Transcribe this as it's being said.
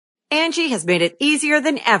Angie has made it easier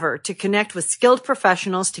than ever to connect with skilled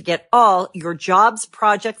professionals to get all your jobs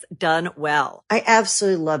projects done well. I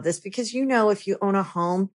absolutely love this because, if you own a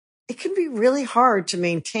home, it can be really hard to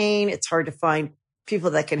maintain. It's hard to find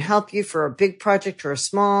people that can help you for a big project or a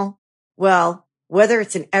small. Well, whether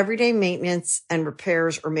it's in everyday maintenance and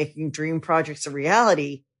repairs or making dream projects a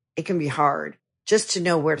reality, it can be hard just to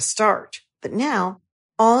know where to start. But now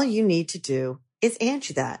all you need to do is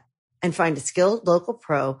Angie that and find a skilled local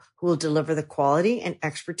pro who will deliver the quality and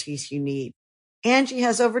expertise you need. Angie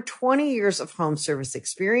has over 20 years of home service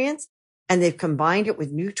experience, and they've combined it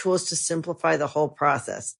with new tools to simplify the whole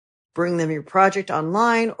process. Bring them your project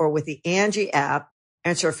online or with the Angie app,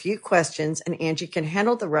 answer a few questions, and Angie can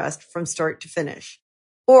handle the rest from start to finish.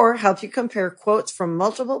 Or help you compare quotes from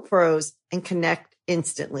multiple pros and connect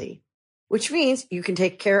instantly, which means you can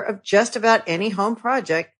take care of just about any home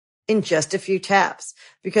project in just a few taps.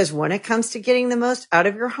 Because when it comes to getting the most out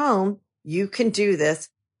of your home, you can do this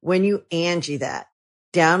when you Angie that.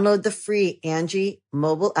 Download the free Angie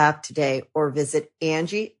mobile app today or visit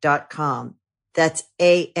Angie.com. That's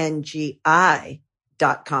ANGI.com.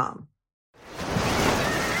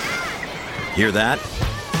 Hear that?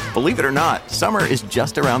 Believe it or not, summer is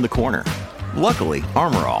just around the corner. Luckily,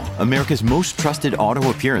 Armor All, America's most trusted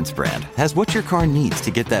auto appearance brand, has what your car needs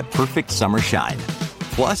to get that perfect summer shine.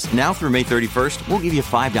 Plus, now through May 31st, we'll give you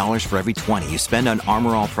 $5 for every $20 you spend on Armor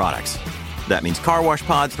All products. That means car wash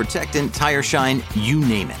pods, protectant, tire shine, you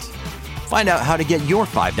name it. Find out how to get your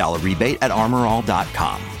 $5 rebate at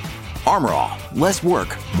armorall.com. Armor All, less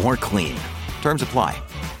work, more clean. Terms apply.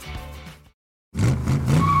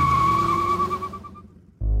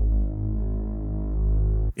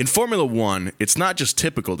 In Formula One, it's not just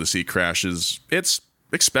typical to see crashes, it's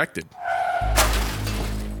expected.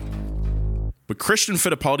 But Christian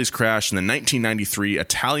Fittipaldi's crash in the 1993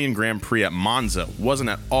 Italian Grand Prix at Monza wasn't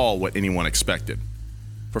at all what anyone expected.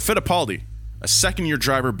 For Fittipaldi, a second-year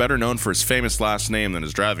driver better known for his famous last name than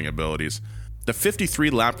his driving abilities, the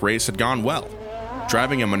 53-lap race had gone well.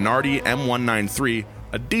 Driving a Minardi M193,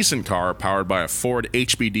 a decent car powered by a Ford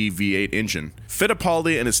HBD V8 engine,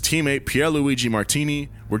 Fittipaldi and his teammate Pierluigi Martini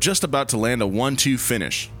were just about to land a 1-2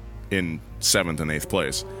 finish in 7th and 8th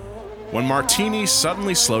place, when Martini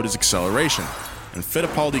suddenly slowed his acceleration, and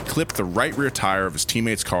Fittipaldi clipped the right rear tire of his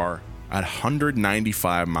teammate's car at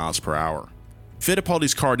 195 miles per hour.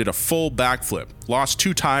 Fittipaldi's car did a full backflip, lost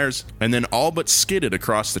 2 tires, and then all but skidded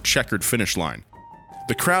across the checkered finish line.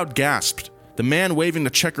 The crowd gasped. The man waving the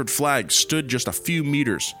checkered flag stood just a few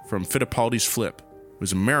meters from Fittipaldi's flip. It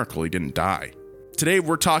was a miracle he didn't die. Today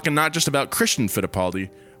we're talking not just about Christian Fittipaldi,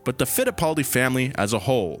 but the Fittipaldi family as a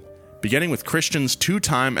whole, beginning with Christian's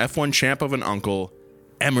 2-time F1 champ of an uncle,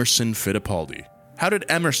 Emerson Fittipaldi. How did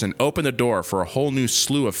Emerson open the door for a whole new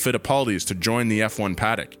slew of Fittipaldis to join the F1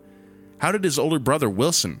 paddock? How did his older brother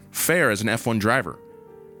Wilson fare as an F1 driver?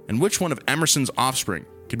 And which one of Emerson's offspring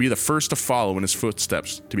could be the first to follow in his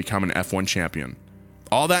footsteps to become an F1 champion?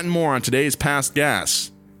 All that and more on today's Past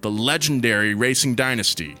Gas, the legendary racing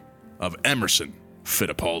dynasty of Emerson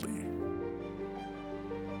Fittipaldi.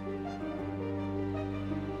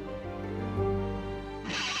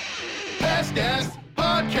 Past Gas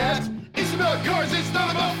Podcast. It's about cars, it's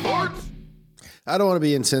not about sports. I don't want to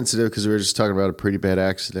be insensitive because we were just talking about a pretty bad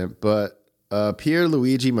accident, but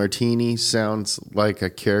Pierluigi Martini sounds like a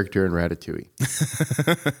character in Ratatouille.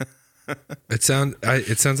 It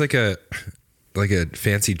sounds like a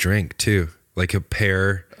fancy drink too, like a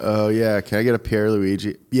pear. Oh yeah, can I get a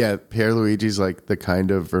Pierluigi? Yeah, Pierluigi's like the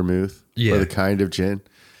kind of vermouth or the kind of gin.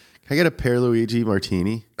 Can I get a Pierluigi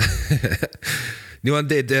Martini? You want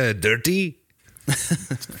the dirty?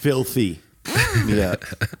 Filthy. Yeah,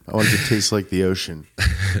 I want it to taste like the ocean.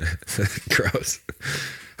 Gross.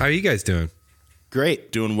 How are you guys doing?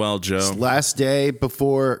 Great. Doing well, Joe. It's last day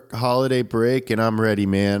before holiday break, and I'm ready,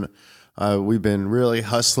 man. We've been really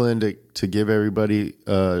hustling to give everybody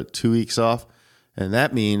 2 weeks off, and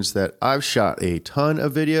that means that I've shot a ton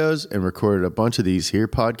of videos and recorded a bunch of these here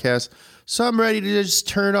podcasts, so I'm ready to just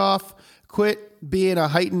turn off, quit being a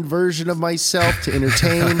heightened version of myself to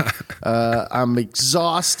entertain. I'm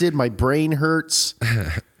exhausted. My brain hurts.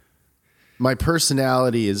 My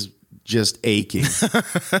personality is just aching.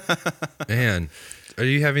 Man, are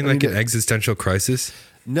you having an existential crisis?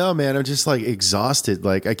 No, man, I'm just like exhausted.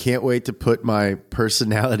 Like I can't wait to put my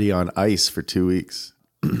personality on ice for 2 weeks.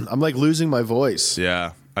 I'm like losing my voice.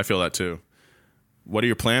 Yeah, I feel that too. What are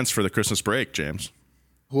your plans for the Christmas break, James?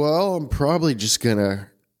 Well, I'm probably just gonna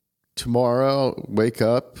tomorrow wake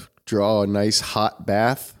up, draw a nice hot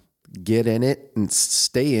bath, get in it, and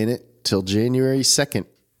stay in it till January 2nd.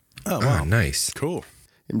 Oh, wow. Nice. Cool.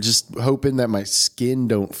 I'm just hoping that my skin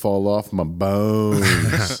don't fall off my bones.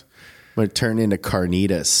 I'm going to turn into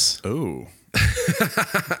carnitas. Oh,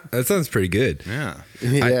 That sounds pretty good. yeah.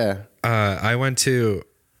 Yeah. I went to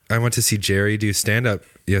see Jerry do stand up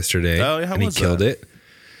yesterday. Oh, yeah, how and was he killed that? it.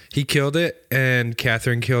 He killed it, and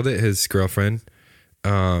Catherine killed it, his girlfriend.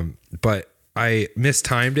 But I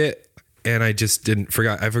mistimed it, and I just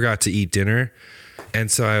I forgot to eat dinner,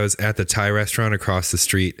 and so I was at the Thai restaurant across the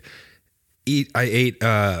street. I ate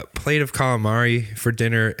a plate of calamari for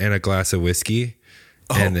dinner and a glass of whiskey.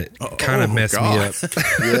 And it kind of messed me up.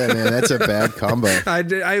 Yeah, man, that's a bad combo.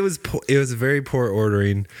 It was very poor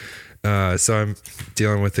ordering. So I'm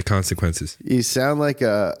dealing with the consequences. You sound like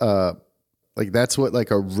like that's what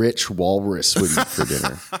like a rich walrus would eat for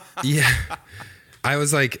dinner. Yeah. I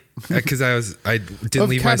was like, because I didn't Of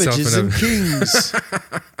leave myself cabbages in and a kings.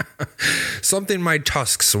 something my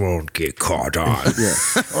tusks won't get caught on. Yeah.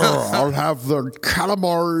 Oh, I'll have the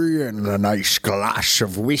calamari and a nice glass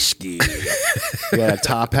of whiskey. You got a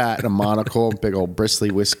top hat and a monocle, big old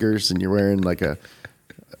bristly whiskers, and you're wearing like a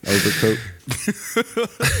overcoat.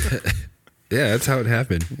 Yeah, that's how it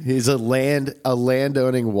happened. He's a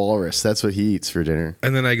land-owning walrus. That's what he eats for dinner.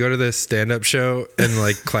 And then I go to this stand-up show and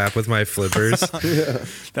like clap with my flippers.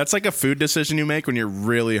 That's like a food decision you make when you're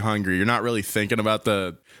really hungry. You're not really thinking about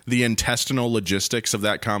the intestinal logistics of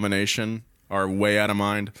that combination are way out of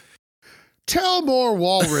mind. Tell more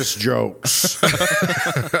walrus jokes.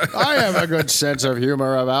 I have a good sense of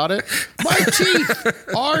humor about it. My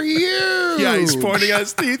teeth are huge. Yeah, he's pointing at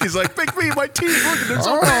his teeth. He's like, "Pick me, my teeth. Look, there's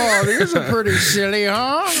Oh, these are pretty silly,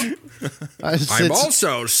 huh? I'm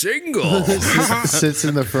also single. Sits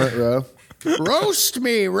in the front row. Roast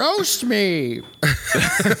me, roast me.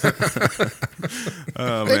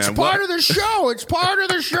 Oh, It's man. part of the show. It's part of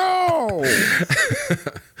the show.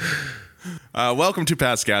 Welcome to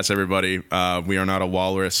Past Gas, everybody. We are not a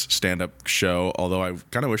walrus stand-up show, although I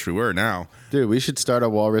kind of wish we were now. Dude, we should start a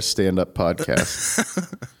walrus stand-up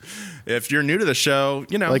podcast. If you're new to the show,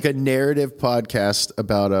 you know. Like a narrative podcast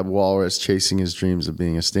about a walrus chasing his dreams of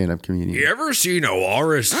being a stand-up comedian. You ever seen a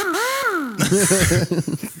walrus?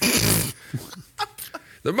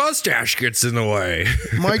 The mustache gets in the way.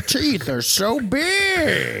 My teeth are so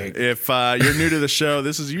big. If you're new to the show,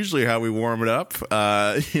 this is usually how we warm it up.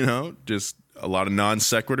 Just a lot of non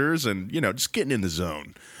sequiturs and, just getting in the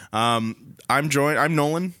zone. I'm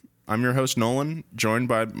Nolan. I'm your host, Nolan, joined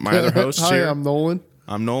by my other hosts Hi, here. I'm Nolan.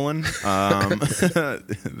 I'm Nolan.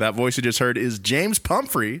 That voice you just heard is James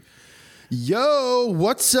Pumphrey. Yo,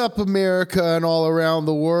 what's up, America and all around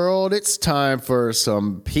the world? It's time for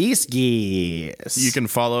some Peace Geese. You can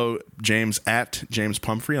follow James at James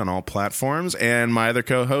Pumphrey on all platforms. And my other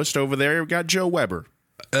co-host over there, we got Joe Weber.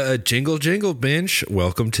 Jingle, jingle, bench.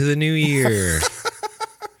 Welcome to the new year.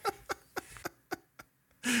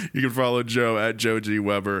 You can follow Joe at Joe G.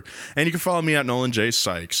 Weber. And you can follow me at Nolan J.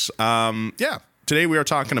 Sykes. Today we are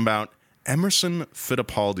talking about Emerson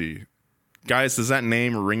Fittipaldi. Guys, does that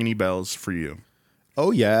name ring any bells for you? Oh,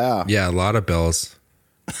 yeah. Yeah, a lot of bells.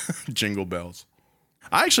 Jingle bells.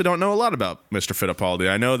 I actually don't know a lot about Mr. Fittipaldi.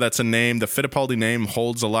 I know that's a name. The Fittipaldi name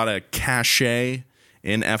holds a lot of cachet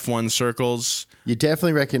in F1 circles. You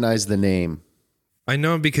definitely recognize the name. I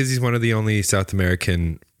know him because he's one of the only South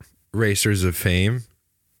American racers of fame.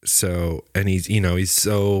 So, and he's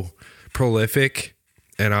so prolific,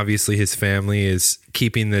 and obviously his family is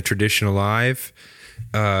keeping the tradition alive.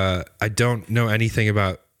 I don't know anything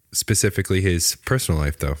about specifically his personal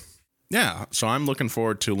life, though. Yeah, so I'm looking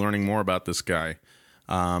forward to learning more about this guy.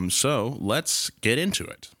 So let's get into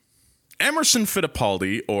it. Emerson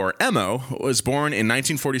Fittipaldi, or Emo, was born in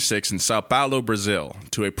 1946 in Sao Paulo, Brazil,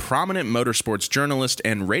 to a prominent motorsports journalist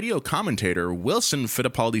and radio commentator, Wilson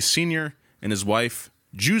Fittipaldi Sr., and his wife,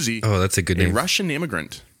 Juzy. Oh, that's a good name. A Russian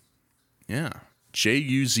immigrant. Yeah,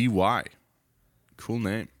 Juzy. Cool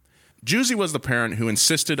name. Juzy was the parent who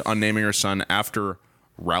insisted on naming her son after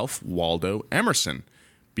Ralph Waldo Emerson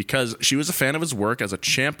because she was a fan of his work as a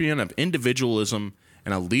champion of individualism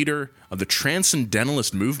and a leader of the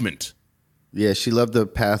transcendentalist movement. Yeah, she loved the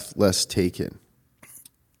path less taken.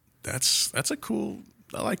 That's a cool...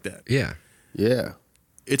 I like that. Yeah. Yeah.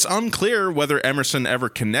 It's unclear whether Emerson ever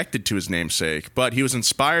connected to his namesake, but he was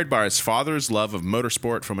inspired by his father's love of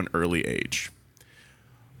motorsport from an early age.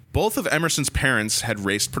 Both of Emerson's parents had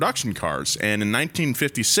raced production cars, and in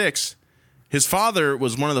 1956, his father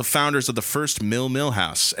was one of the founders of the first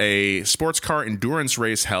Millhouse, a sports car endurance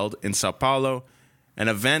race held in Sao Paulo, an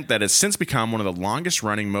event that has since become one of the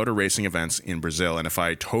longest-running motor racing events in Brazil. And if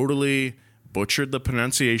I totally butchered the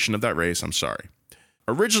pronunciation of that race, I'm sorry.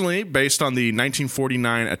 Originally based on the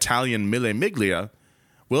 1949 Italian Mille Miglia,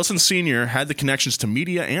 Wilson Sr. had the connections to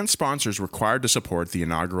media and sponsors required to support the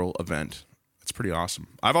inaugural event. That's pretty awesome.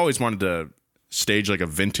 I've always wanted to stage like a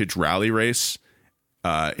vintage rally race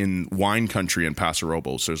in wine country in Paso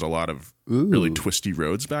Robles. There's a lot of really twisty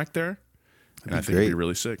roads back there. And I think it'd be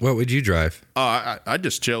really sick. What would you drive? I'd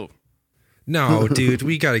just chill. No, dude,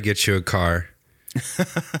 we got to get you a car.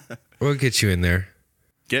 We'll get you in there.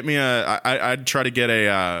 Get me I'd try to get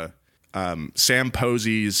a Sam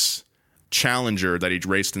Posey's Challenger that he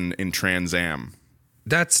raced in Trans Am.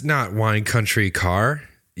 That's not wine country car.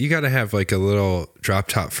 You got to have like a little drop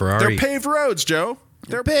top Ferrari. They're paved roads, Joe.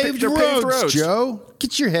 They're paved roads, Joe.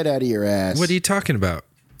 Get your head out of your ass. What are you talking about?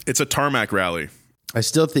 It's a tarmac rally. I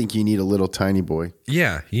still think you need a little tiny boy.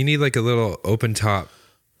 Yeah, you need like a little open top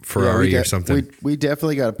Ferrari or something. We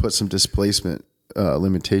definitely got to put some displacement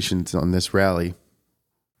limitations on this rally.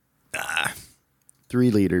 3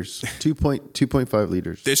 liters, 2.5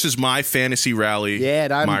 liters. This is my fantasy rally. Yeah,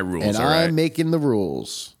 and my rules. And I'm making the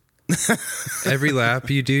rules. Every lap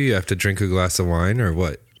you do, you have to drink a glass of wine or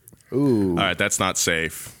what? Ooh. All right, that's not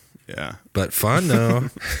safe. Yeah. But fun, though.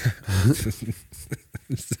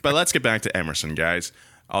 But let's get back to Emerson, guys.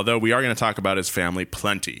 Although we are going to talk about his family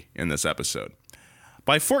plenty in this episode.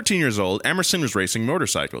 By 14 years old, Emerson was racing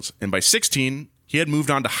motorcycles. And by 16, he had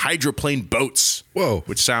moved on to hydroplane boats. Whoa.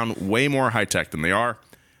 Which sound way more high-tech than they are.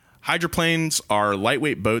 Hydroplanes are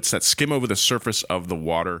lightweight boats that skim over the surface of the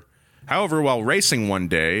water. However, while racing one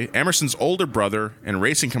day, Emerson's older brother and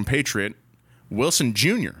racing compatriot, Wilson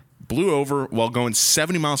Jr., blew over while going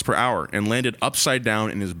 70 miles per hour and landed upside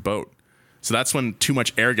down in his boat. So that's when too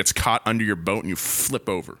much air gets caught under your boat and you flip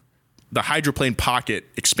over. The hydroplane pocket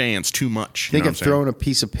expands too much. Think of throwing a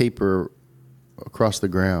piece of paper across the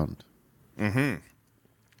ground. Mm-hmm.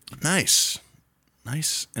 Nice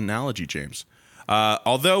analogy, James.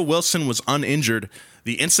 Although Wilson was uninjured,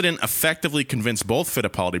 the incident effectively convinced both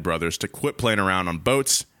Fittipaldi brothers to quit playing around on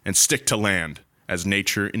boats and stick to land, as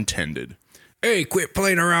nature intended. Hey, quit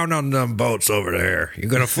playing around on them boats over there. You're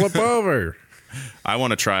going to flip over. I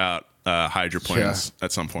want to try out hydroplanes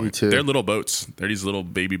at some point. Me too. They're little boats. They're these little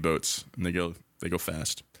baby boats, and they go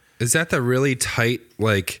fast. Is that the really tight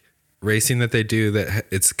like racing that they do? That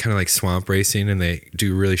it's kind of like swamp racing, and they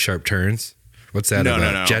do really sharp turns. What's that about?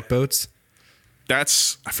 No. Jet boats? I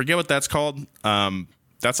forget what that's called.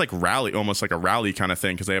 That's like rally, almost like a rally kind of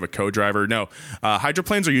thing because they have a co-driver. No,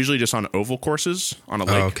 hydroplanes are usually just on oval courses on a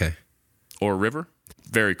lake or a river.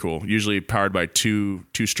 Very cool. Usually powered by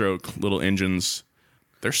two-stroke little engines.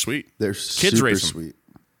 They're sweet. They're kids super race them. sweet.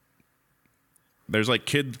 There's like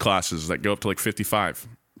kid classes that go up to like 55.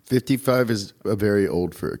 55 is very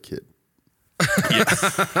old for a kid.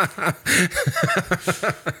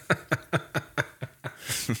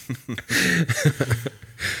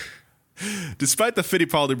 Despite the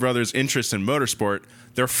Fittipaldi brothers' interest in motorsport,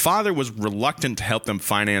 their father was reluctant to help them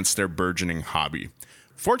finance their burgeoning hobby.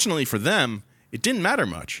 Fortunately for them, it didn't matter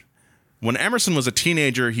much. When Emerson was a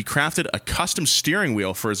teenager, he crafted a custom steering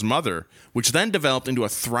wheel for his mother, which then developed into a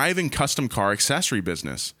thriving custom car accessory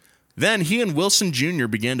business. Then he and Wilson Jr.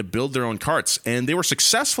 began to build their own karts, and they were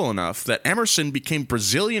successful enough that Emerson became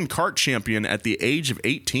Brazilian kart champion at the age of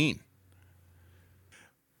 18.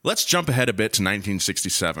 Let's jump ahead a bit to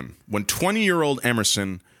 1967, when 20-year-old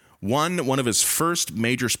Emerson won one of his first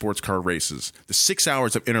major sports car races, the 6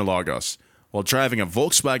 Hours of Interlagos, while driving a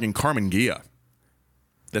Volkswagen Karmann Ghia.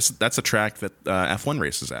 That's a track that F1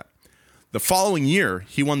 races at. The following year,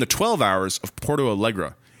 he won the 12 Hours of Porto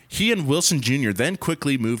Alegre. He and Wilson Jr. then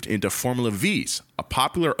quickly moved into Formula V's, a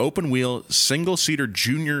popular open-wheel, single-seater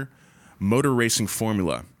junior motor racing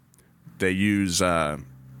formula. They use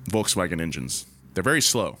Volkswagen engines. They're very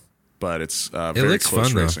slow, but it's very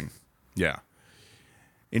close racing. Though. Yeah.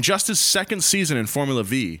 In just his second season in Formula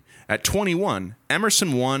V, at 21,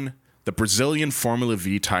 Emerson won the Brazilian Formula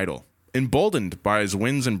V title. Emboldened by his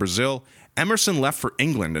wins in Brazil, Emerson left for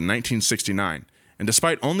England in 1969, and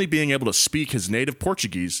despite only being able to speak his native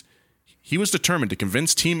Portuguese, he was determined to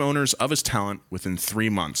convince team owners of his talent within 3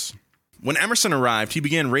 months. When Emerson arrived, he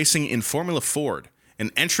began racing in Formula Ford,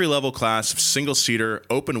 an entry-level class of single-seater,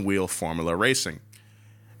 open-wheel formula racing.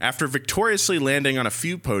 After victoriously landing on a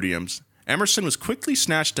few podiums, Emerson was quickly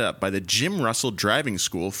snatched up by the Jim Russell Driving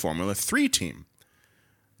School Formula 3 team.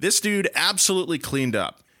 This dude absolutely cleaned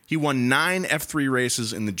up. He won 9 F3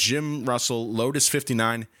 races in the Jim Russell Lotus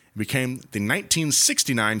 59 and became the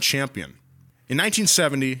 1969 champion. In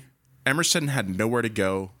 1970, Emerson had nowhere to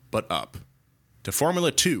go but up, to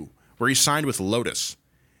Formula 2, where he signed with Lotus.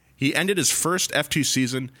 He ended his first F2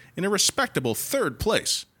 season in a respectable 3rd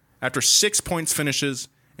place, after 6 points finishes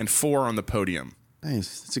and 4 on the podium.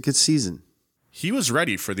 Nice. It's a good season. He was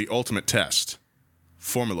ready for the ultimate test,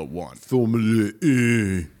 Formula One. Formula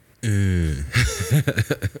E. In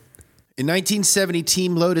 1970,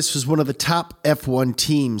 Team Lotus was one of the top F1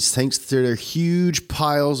 teams thanks to their huge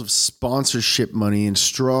piles of sponsorship money and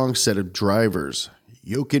strong set of drivers,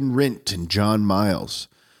 Jochen Rindt and John Miles.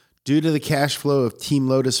 Due to the cash flow of Team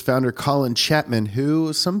Lotus founder Colin Chapman,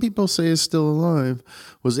 who some people say is still alive,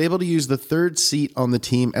 was able to use the third seat on the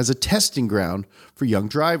team as a testing ground for young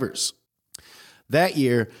drivers. That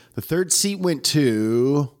year, the third seat went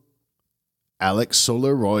to Alex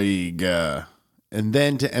Soler-Roig, and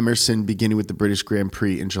then to Emerson, beginning with the British Grand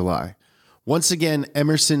Prix in July. Once again,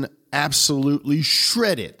 Emerson absolutely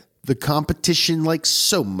shredded the competition like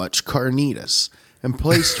so much carnitas and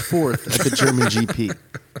placed fourth at the German GP.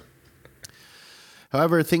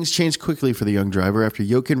 However, things changed quickly for the young driver after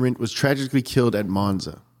Jochen Rindt was tragically killed at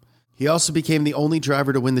Monza. He also became the only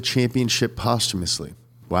driver to win the championship posthumously.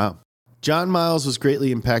 Wow. John Miles was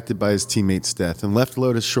greatly impacted by his teammate's death and left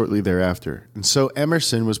Lotus shortly thereafter. And so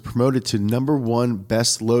Emerson was promoted to number one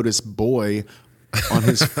best Lotus boy on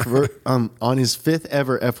his on his fifth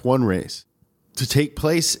ever F1 race to take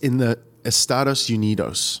place in the Estados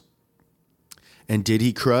Unidos. And did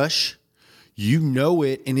he crush? You know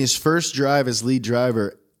it. In his first drive as lead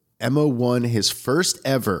driver, Emma won his first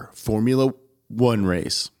ever Formula One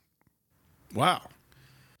race. Wow.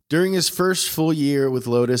 During his first full year with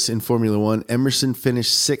Lotus in Formula One, Emerson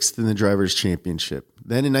finished sixth in the Drivers' Championship.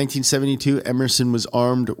 Then in 1972, Emerson was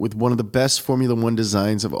armed with one of the best Formula One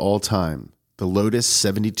designs of all time, the Lotus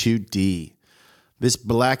 72D. This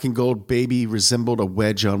black and gold baby resembled a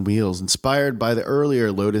wedge on wheels, inspired by the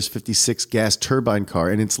earlier Lotus 56 gas turbine car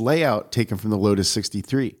and its layout taken from the Lotus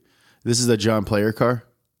 63. This is a John Player car?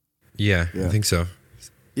 Yeah, I think so.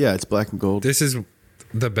 Yeah, it's black and gold. This is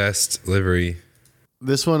the best livery.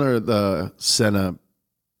 This one or the Senna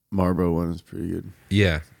Marlboro one is pretty good.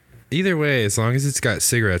 Yeah. Either way, as long as it's got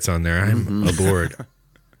cigarettes on there, I'm aboard.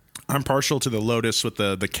 I'm partial to the Lotus with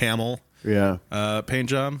the camel paint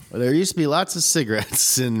job. Well, there used to be lots of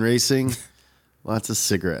cigarettes in racing. Lots of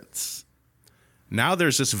cigarettes. Now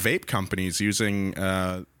there's just vape companies using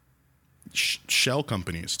shell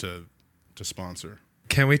companies to sponsor.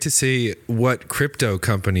 Can't wait to see what crypto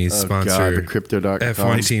companies sponsor the Crypto.com.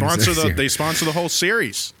 F1 teams. They sponsor the whole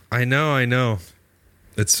series. I know.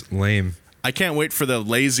 It's lame. I can't wait for the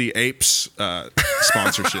Lazy Apes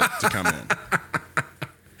sponsorship to come in.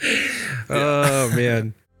 Oh,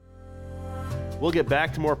 man. We'll get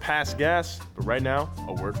back to more Past Gas, but right now,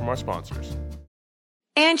 a word from our sponsors.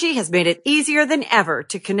 Angie has made it easier than ever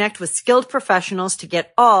to connect with skilled professionals to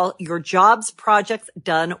get all your jobs projects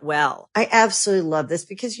done well. I absolutely love this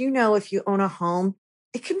because, you know, if you own a home,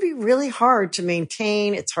 it can be really hard to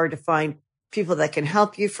maintain. It's hard to find people that can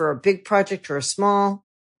help you for a big project or a small.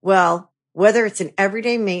 Well, whether it's in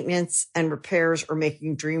everyday maintenance and repairs or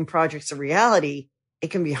making dream projects a reality,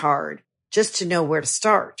 it can be hard just to know where to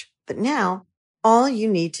start. But now all you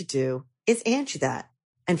need to do is Angie that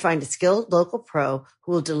and find a skilled local pro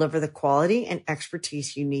who will deliver the quality and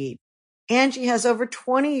expertise you need. Angie has over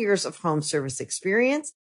 20 years of home service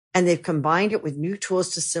experience, and they've combined it with new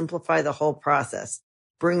tools to simplify the whole process.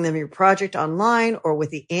 Bring them your project online or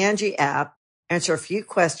with the Angie app, answer a few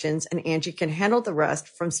questions, and Angie can handle the rest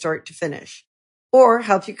from start to finish. Or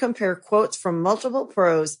help you compare quotes from multiple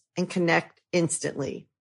pros and connect instantly,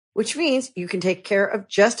 which means you can take care of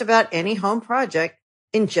just about any home project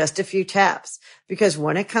in just a few taps. Because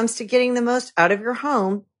when it comes to getting the most out of your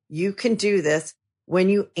home, you can do this when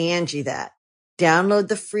you Angie that. Download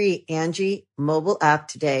the free Angie mobile app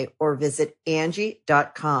today or visit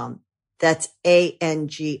Angie.com. That's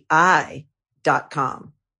ANGI.com.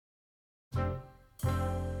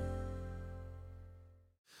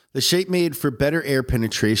 The shape made for better air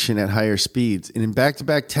penetration at higher speeds. And in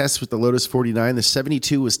back-to-back tests with the Lotus 49, the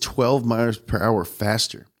 72 was 12 miles per hour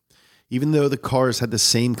faster, even though the cars had the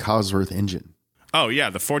same Cosworth engine. Oh, yeah.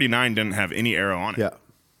 The 49 didn't have any aero on it.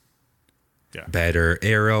 Yeah. Better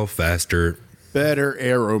aero, faster. Better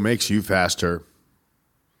aero makes you faster.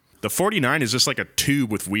 The 49 is just like a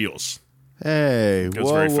tube with wheels. Hey,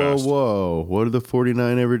 whoa. What did the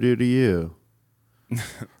 49 ever do to you?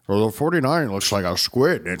 Well, the 49 looks like a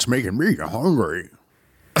squid, and it's making me hungry.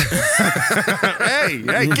 hey,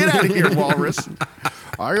 get out of here, Walrus.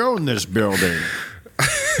 I own this building.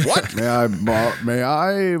 What? May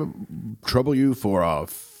I trouble you for a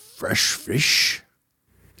fresh fish?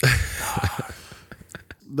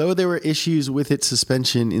 Though there were issues with its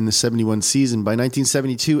suspension in the 71 season, by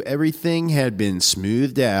 1972, everything had been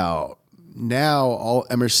smoothed out. Now, all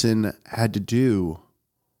Emerson had to do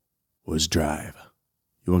was drive.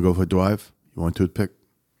 You want to go for a drive? You want a toothpick?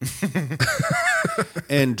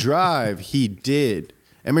 And drive he did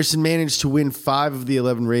Emerson managed to win 5 of the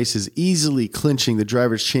 11 races, easily clinching the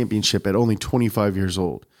Drivers' Championship at only 25 years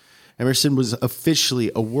old. Emerson was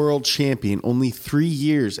officially a world champion only 3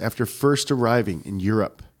 years after first arriving in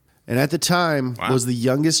Europe, and at the time was the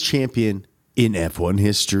youngest champion in F1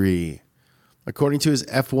 history. According to his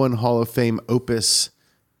F1 Hall of Fame opus,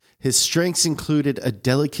 his strengths included a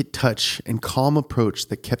delicate touch and calm approach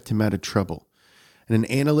that kept him out of trouble, and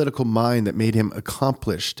an analytical mind that made him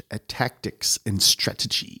accomplished at tactics and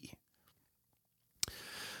strategy.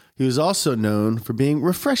 He was also known for being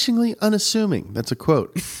refreshingly unassuming. That's a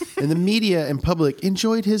quote. And the media and public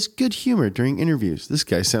enjoyed his good humor during interviews. This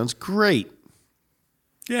guy sounds great.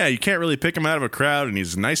 Yeah, you can't really pick him out of a crowd, and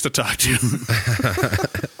he's nice to talk to.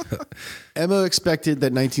 Emmo expected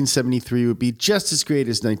that 1973 would be just as great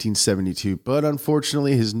as 1972, but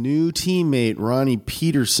unfortunately his new teammate, Ronnie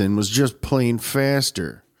Peterson, was just plain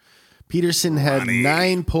faster. Peterson had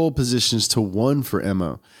 9 pole positions to 1 for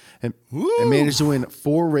Emmo, and managed to win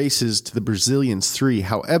 4 races to the Brazilians' 3.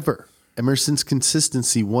 However, Emerson's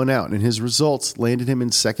consistency won out, and his results landed him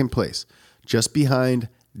in second place, just behind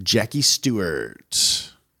Jackie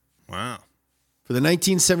Stewart. Wow. For the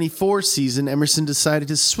 1974 season, Emerson decided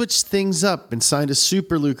to switch things up and signed a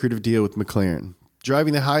super lucrative deal with McLaren.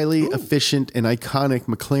 Driving the highly efficient and iconic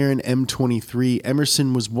McLaren M23,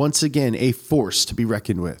 Emerson was once again a force to be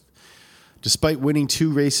reckoned with. Despite winning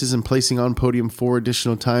 2 races and placing on podium 4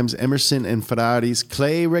 additional times, Emerson and Ferrari's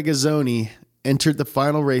Clay Regazzoni entered the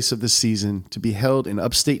final race of the season to be held in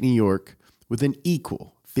upstate New York with an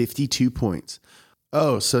equal 52 points.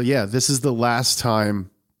 Oh, so yeah, this is the last time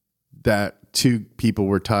that 2 people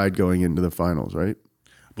were tied going into the finals, right?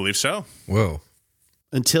 I believe so. Whoa.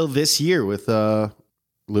 Until this year with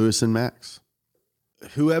Lewis and Max.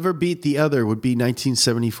 Whoever beat the other would be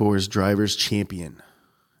 1974's Drivers' Champion.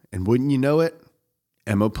 And wouldn't you know it,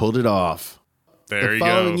 Emma pulled it off. There you go.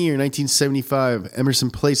 The following year, 1975,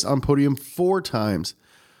 Emerson placed on podium 4 times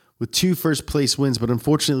with 2 first-place wins, but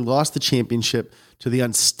unfortunately lost the championship to the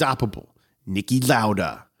unstoppable Niki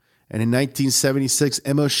Lauda. And in 1976,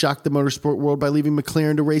 Emmo shocked the motorsport world by leaving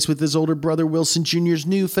McLaren to race with his older brother Wilson Jr.'s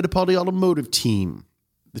new Fittipaldi Automotive team.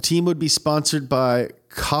 The team would be sponsored by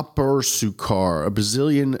Copersucar, a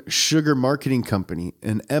Brazilian sugar marketing company,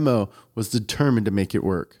 and Emmo was determined to make it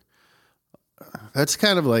work. That's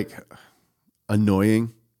kind of like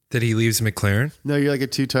annoying. That he leaves McLaren? No, you're like a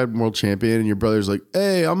 2-time world champion, and your brother's like,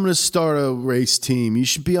 hey, I'm going to start a race team. You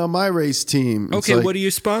should be on my race team. Okay, like, what are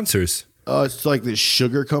your sponsors? It's like this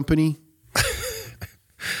sugar company.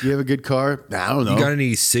 You have a good car? I don't know. You got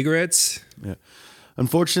any cigarettes? Yeah.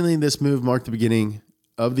 Unfortunately, this move marked the beginning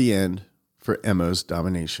of the end for Emmo's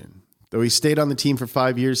domination. Though he stayed on the team for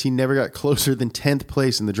 5 years, he never got closer than 10th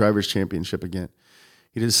place in the Drivers' Championship again.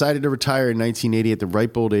 He decided to retire in 1980 at the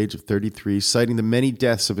ripe old age of 33, citing the many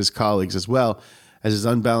deaths of his colleagues as well as his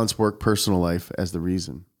unbalanced work-personal life as the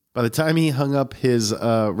reason. By the time he hung up his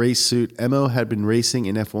race suit, Emmo had been racing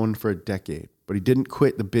in F1 for a decade, but he didn't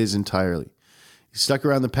quit the biz entirely. He stuck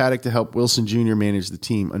around the paddock to help Wilson Jr. manage the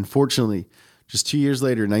team. Unfortunately, just 2 years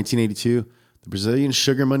later, in 1982, the Brazilian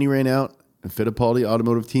sugar money ran out, and Fittipaldi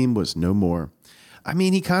Automotive Team was no more. I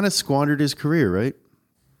mean, he kind of squandered his career, right?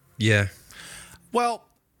 Yeah. Well,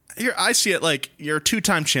 here I see it like you're a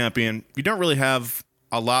 2-time champion. You don't really have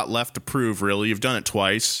a lot left to prove, really. You've done it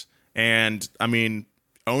twice. And, I mean,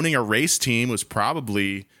 owning a race team was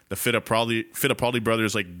probably the Fittipaldi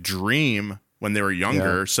brothers' like dream when they were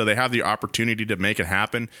younger. Yeah. So they have the opportunity to make it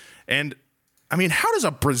happen. And, I mean, how does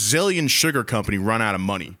a Brazilian sugar company run out of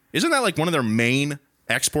money? Isn't that like one of their main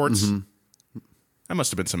exports? Mm-hmm. That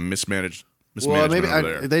must have been some mismanagement maybe over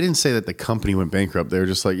there. They didn't say that the company went bankrupt. They were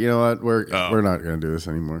just like, you know what, we're not going to do this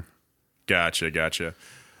anymore. Gotcha.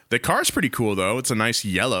 The car's pretty cool though. It's a nice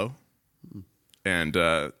yellow, and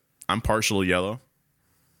I'm partial yellow.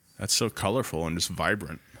 That's so colorful and just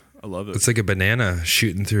vibrant. I love it. It's like a banana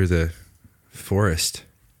shooting through the forest.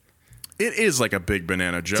 It is like a big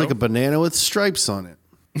banana, Joe. It's like a banana with stripes on it.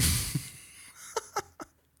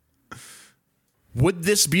 Would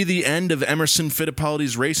this be the end of Emerson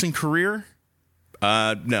Fittipaldi's racing career?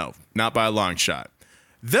 No, not by a long shot.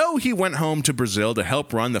 Though he went home to Brazil to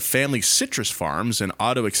help run the family citrus farms and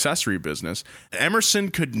auto accessory business,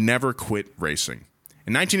 Emerson could never quit racing.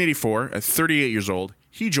 In 1984, at 38 years old,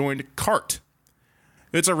 he joined CART.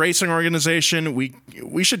 It's a racing organization.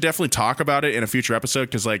 We should definitely talk about it in a future episode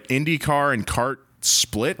because like IndyCar and CART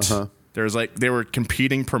split. Uh-huh. There's like they were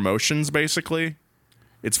competing promotions basically.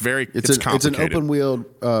 It's complicated. It's an open wheel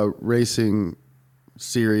racing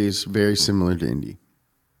series very similar to Indy.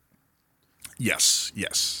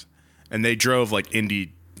 Yes. And they drove like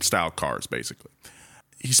Indy style cars basically.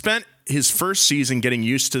 He spent his first season getting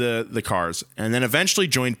used to the cars and then eventually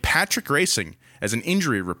joined Patrick Racing as an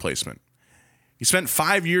injury replacement. He spent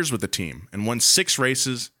 5 years with the team and won 6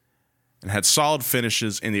 races and had solid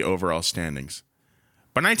finishes in the overall standings.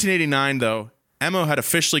 By 1989, though, Emo had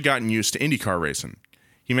officially gotten used to IndyCar racing.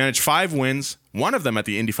 He managed 5 wins, one of them at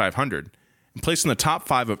the Indy 500, and placed in the top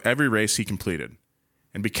 5 of every race he completed,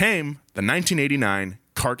 and became the 1989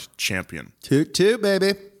 kart champion. Toot toot,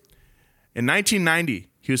 baby. In 1990,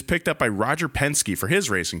 he was picked up by Roger Penske for his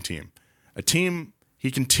racing team, a team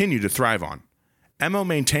he continued to thrive on. Emo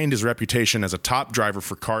maintained his reputation as a top driver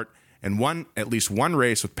for kart and won at least one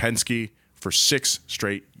race with Penske for 6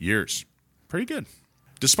 straight years. Pretty good.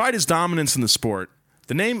 Despite his dominance in the sport,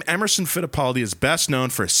 the name Emerson Fittipaldi is best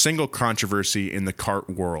known for a single controversy in the kart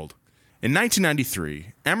world. In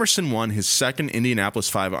 1993, Emerson won his second Indianapolis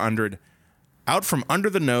 500 out from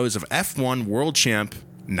under the nose of F1 world champ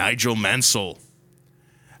Nigel Mansell.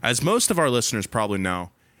 As most of our listeners probably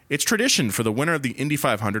know, it's tradition for the winner of the Indy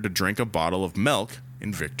 500 to drink a bottle of milk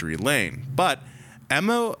in victory lane. But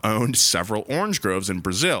Emo owned several orange groves in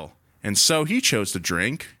Brazil, and so he chose to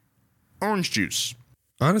drink orange juice.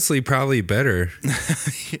 Honestly, probably better.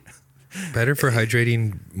 Better for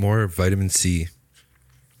hydrating, more vitamin C.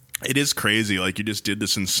 It is crazy. Like, you just did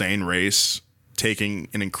this insane race, taking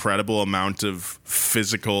an incredible amount of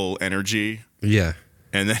physical energy. Yeah.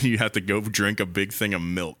 And then you have to go drink a big thing of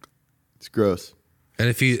milk. It's gross. And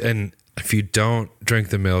if you don't drink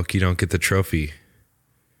the milk, you don't get the trophy.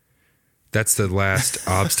 That's the last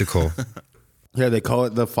obstacle. Yeah, they call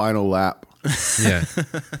it the final lap. Yeah.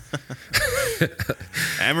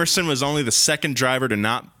 Emerson was only the second driver to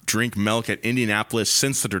not drink milk at Indianapolis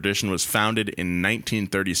since the tradition was founded in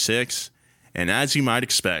 1936. And as you might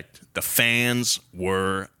expect, the fans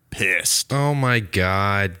were pissed. Oh my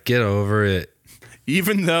God. Get over it.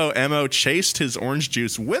 Even though Emo chased his orange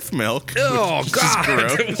juice with milk. Oh,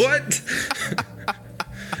 God. What?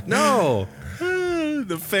 No.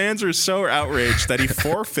 The fans were so outraged that he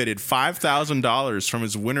forfeited $5,000 from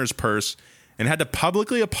his winner's purse and had to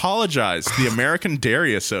publicly apologize to the American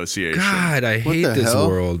Dairy Association. God, I hate this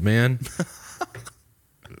world, man.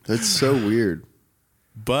 That's so weird.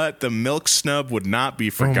 But the milk snub would not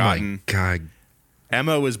be forgotten. Oh, my God.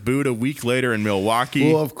 Emma was booed a week later in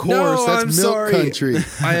Milwaukee. Well, of course, that's milk country.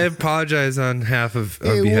 I apologize on behalf of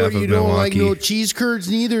Hey, Milwaukee. you don't like no cheese curds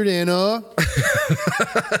neither then, huh?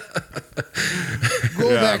 Go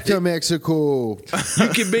back to Mexico. You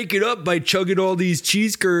can make it up by chugging all these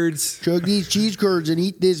cheese curds. Chug these cheese curds and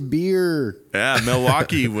eat this beer. Yeah,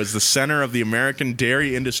 Milwaukee was the center of the American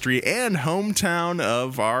dairy industry and hometown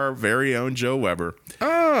of our very own Joe Weber.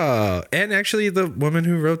 Oh, and actually the woman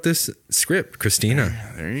who wrote this script,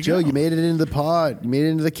 Christina. There you Joe, go. you made it into the pod. You made it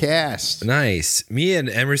into the cast. Nice. Me and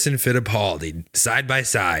Emerson Fittipaldi, side by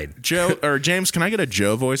side. Joe, or James, can I get a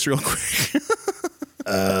Joe voice real quick?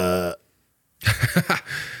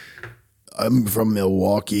 I'm from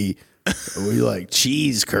Milwaukee. We like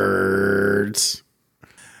cheese curds.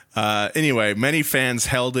 Anyway, many fans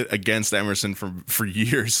held it against Emerson for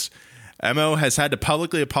years. Emo has had to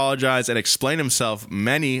publicly apologize and explain himself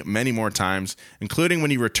many, many more times, including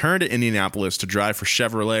when he returned to Indianapolis to drive for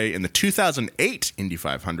Chevrolet in the 2008 Indy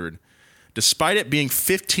 500. Despite it being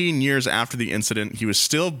 15 years after the incident, he was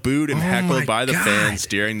still booed and heckled by the fans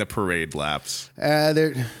during the parade laps.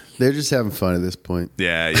 They're just having fun at this point.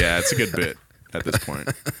 Yeah, it's a good bit at this point.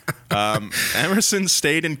 Emerson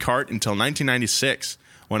stayed in kart until 1996,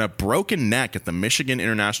 when a broken neck at the Michigan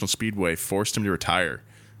International Speedway forced him to retire.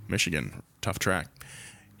 Michigan, tough track.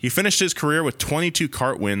 He finished his career with 22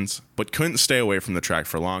 kart wins, but couldn't stay away from the track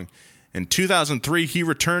for long. In 2003, he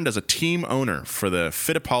returned as a team owner for the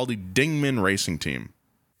Fittipaldi Dingman racing team.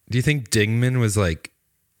 Do you think Dingman was like,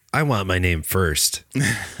 I want my name first?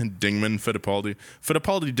 Dingman, Fittipaldi.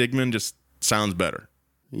 Fittipaldi Dingman just sounds better.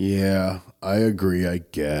 Yeah, I agree, I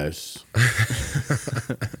guess.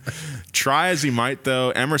 Try as he might, though,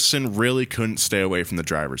 Emerson really couldn't stay away from the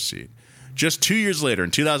driver's seat. Just 2 years later,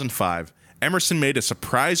 in 2005, Emerson made a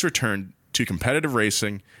surprise return to competitive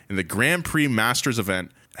racing in the Grand Prix Masters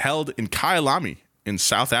event held in Kyalami in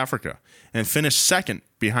South Africa and finished second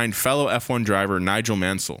behind fellow F1 driver Nigel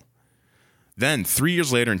Mansell. Then, 3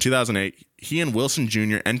 years later, in 2008, he and Wilson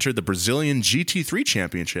Jr. entered the Brazilian GT3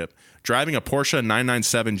 Championship, driving a Porsche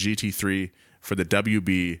 997 GT3 for the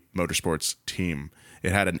WB Motorsports team.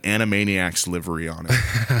 It had an Animaniacs livery on it.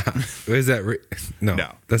 Is that No,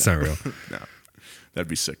 that's not real. No, that'd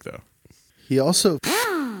be sick, though. He also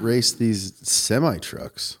raced these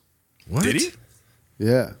semi-trucks. What? Did he?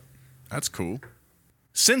 Yeah. That's cool.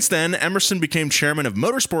 Since then, Emerson became chairman of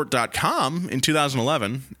motorsport.com in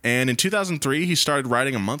 2011, and in 2003, he started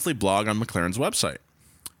writing a monthly blog on McLaren's website.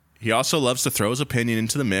 He also loves to throw his opinion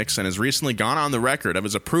into the mix and has recently gone on the record of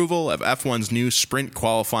his approval of F1's new sprint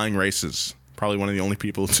qualifying races. Probably one of the only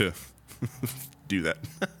people to do that.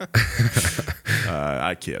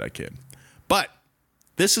 I kid. But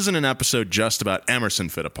this isn't an episode just about Emerson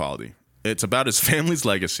Fittipaldi. It's about his family's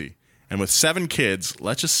legacy. And with 7 kids,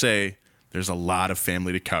 let's just say there's a lot of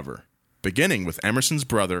family to cover. Beginning with Emerson's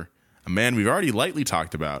brother, a man we've already lightly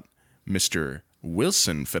talked about, Mr.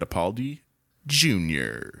 Wilson Fittipaldi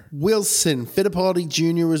Jr. Wilson Fittipaldi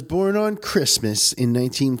Jr. was born on Christmas in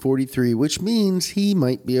 1943, which means he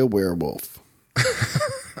might be a werewolf.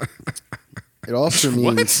 It also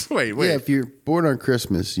means... What? Wait. Yeah, if you're born on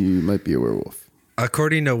Christmas, you might be a werewolf.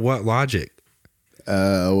 According to what logic?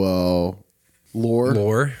 Well, lore.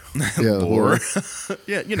 Lore? Yeah, lore.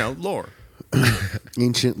 Yeah, lore.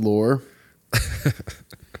 Ancient lore.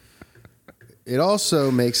 It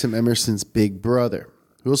also makes him Emerson's big brother.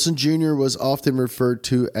 Wilson Jr. was often referred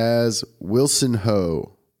to as Wilson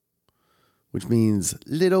Ho, which means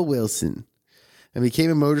Little Wilson, and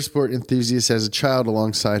became a motorsport enthusiast as a child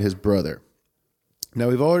alongside his brother. Now,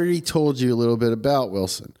 we've already told you a little bit about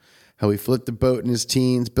Wilson, how he flipped a boat in his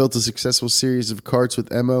teens, built a successful series of karts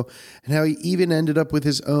with Emo, and how he even ended up with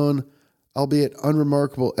his own, albeit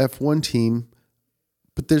unremarkable, F1 team.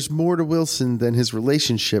 But there's more to Wilson than his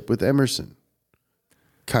relationship with Emerson.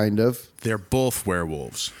 Kind of. They're both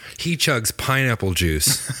werewolves. He chugs pineapple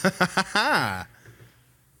juice.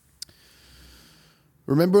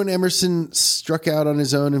 Remember when Emerson struck out on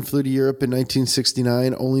his own and flew to Europe in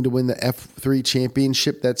 1969, only to win the F3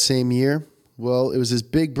 championship that same year? Well, it was his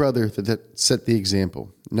big brother that set the example.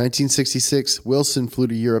 In 1966, Wilson flew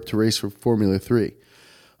to Europe to race for Formula 3.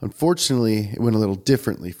 Unfortunately, it went a little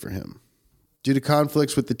differently for him. Due to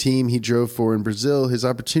conflicts with the team he drove for in Brazil, his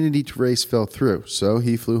opportunity to race fell through, so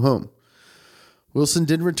he flew home. Wilson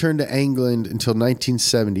didn't return to England until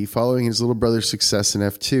 1970, following his little brother's success in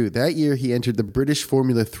F2. That year, he entered the British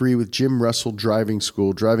Formula 3 with Jim Russell Driving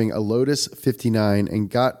School, driving a Lotus 59, and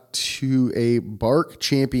got to a BARC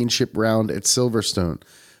championship round at Silverstone.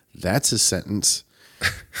 That's a sentence.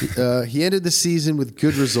 He ended the season with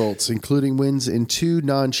good results, including wins in 2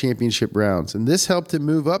 non-championship rounds, and this helped him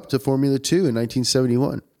move up to Formula 2 in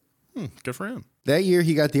 1971. Good for him. That year,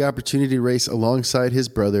 he got the opportunity to race alongside his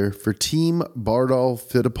brother for Team Bardal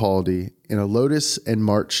Fittipaldi in a Lotus and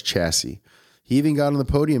March chassis. He even got on the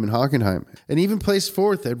podium in Hockenheim and even placed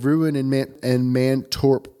 4th at Rouen and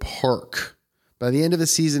Mantorp Park. By the end of the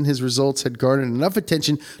season, his results had garnered enough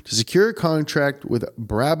attention to secure a contract with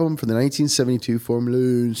Brabham for the 1972 Formula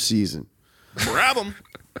 1 season. Brabham.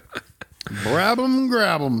 Brabham,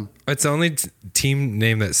 grab 'em. It's the only team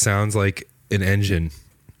name that sounds like an engine.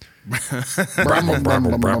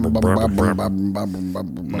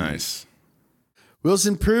 Nice.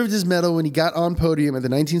 Wilson proved his mettle when he got on podium at the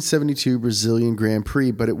 1972 Brazilian Grand Prix,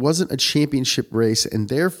 but it wasn't a championship race, and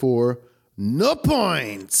therefore, no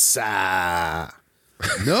points.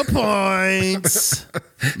 No points.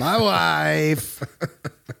 My wife.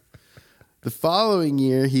 The following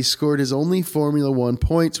year, he scored his only Formula 1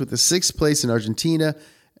 points with a 6th place in Argentina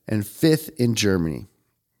and 5th in Germany.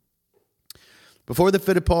 Before the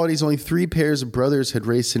Fittipaldis, only 3 pairs of brothers had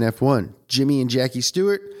raced in F1. Jimmy and Jackie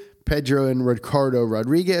Stewart, Pedro and Ricardo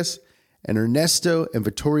Rodriguez, and Ernesto and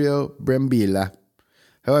Vittorio Brambilla.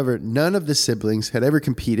 However, none of the siblings had ever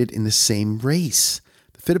competed in the same race.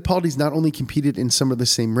 The Fittipaldis not only competed in some of the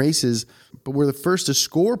same races, but were the first to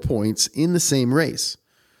score points in the same race.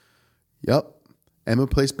 Yup, Emma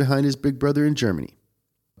placed behind his big brother in Germany,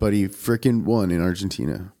 but he frickin' won in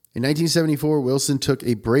Argentina. In 1974, Wilson took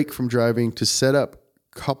a break from driving to set up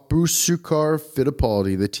Capusukar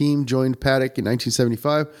Fittipaldi. The team joined Paddock in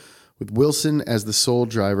 1975 with Wilson as the sole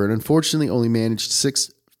driver and unfortunately only managed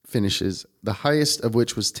 6 finishes, the highest of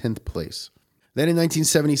which was 10th place. Then in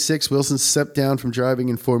 1976, Wilson stepped down from driving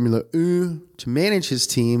in Formula 1 to manage his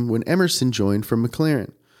team when Emerson joined from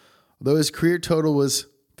McLaren. Although his career total was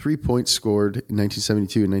 3 points scored in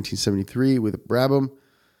 1972 and 1973 with Brabham,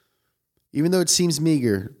 even though it seems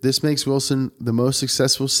meager, this makes Wilson the most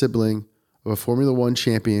successful sibling of a Formula 1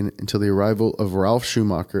 champion until the arrival of Ralf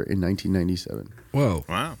Schumacher in 1997. Whoa.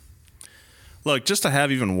 Wow. Look, just to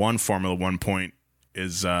have even one Formula 1 point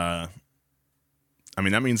is, that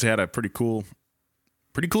means they had a pretty cool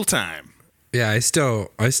time. Yeah, I still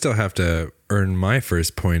have to earn my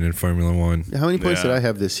first point in Formula 1. How many points did I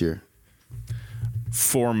have this year?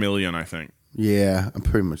 4 million, I think. Yeah, I'm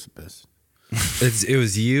pretty much the best. It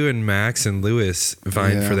was you and Max and Lewis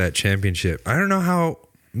vying for that championship. I don't know how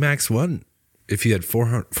Max won if you had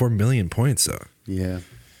 4 million points, though. Yeah.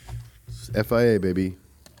 FIA, baby.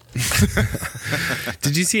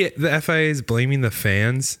 Did you see the FIA is blaming the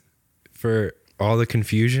fans for all the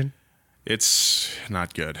confusion? It's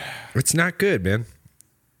not good. It's not good, man.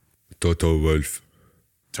 Toto Wolff.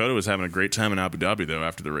 Toto was having a great time in Abu Dhabi, though,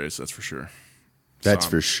 after the race. That's for sure. That's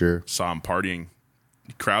for sure. Saw him partying.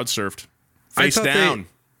 He crowd surfed. Face thought down.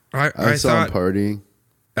 I saw him thought partying.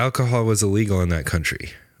 alcohol was illegal in that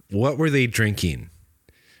country. What were they drinking?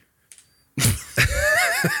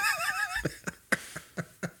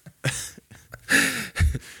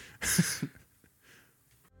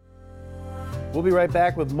 We'll be right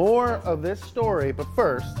back with more of this story, but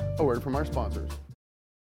first, a word from our sponsors.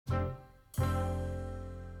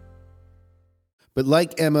 But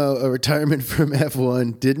like Emmo, a retirement from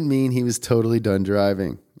F1 didn't mean he was totally done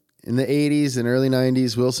driving. In the 80s and early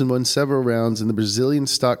 90s, Wilson won several rounds in the Brazilian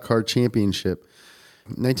Stock Car Championship.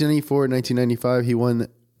 In 1994 and 1995, he won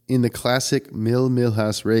in the classic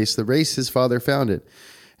Milhouse race, the race his father founded,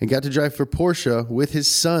 and got to drive for Porsche with his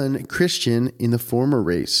son, Christian, in the former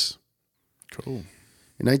race. Cool.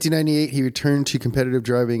 In 1998, he returned to competitive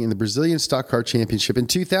driving in the Brazilian Stock Car Championship. In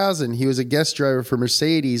 2000, he was a guest driver for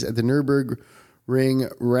Mercedes at the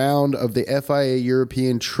Nürburgring round of the FIA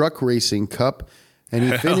European Truck Racing Cup, and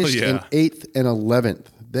he finished in 8th and 11th.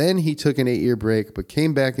 Then he took an 8-year break, but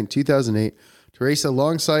came back in 2008 to race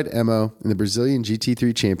alongside Emmo in the Brazilian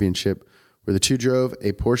GT3 Championship, where the two drove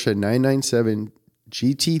a Porsche 997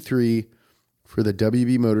 GT3 for the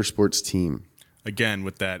WB Motorsports team. Again,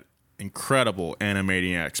 with that incredible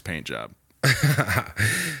Animaniacs paint job.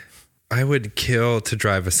 I would kill to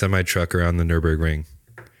drive a semi-truck around the Nürburgring.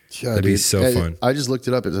 Yeah, That'd be so fun. I just looked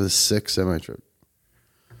it up. It's a 6 semi-truck.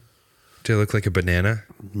 Do it look like a banana?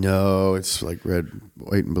 No, it's like red,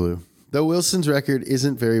 white, and blue. Though Wilson's record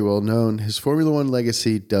isn't very well known, his Formula One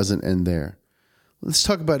legacy doesn't end there. Let's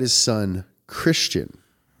talk about his son, Christian.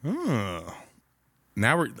 Oh.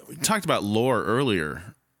 Now we talked about lore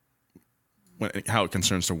earlier, how it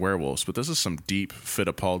concerns the werewolves, but this is some deep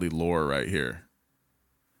Fittipaldi lore right here.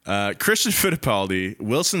 Christian Fittipaldi,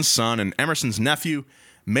 Wilson's son and Emerson's nephew,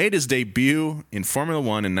 made his debut in Formula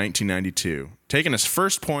One in 1992, taking his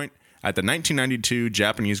first point at the 1992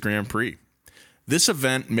 Japanese Grand Prix. This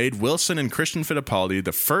event made Wilson and Christian Fittipaldi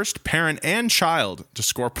the first parent and child to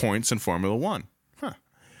score points in Formula One.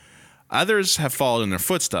 Others have followed in their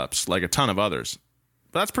footsteps, like a ton of others.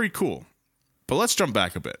 But that's pretty cool. But let's jump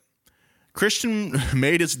back a bit. Christian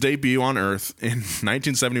made his debut on Earth in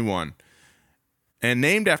 1971 and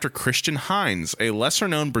named after Christian Heinz, a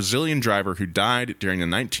lesser-known Brazilian driver who died during the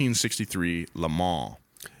 1963 Le Mans.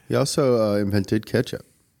 He also invented ketchup.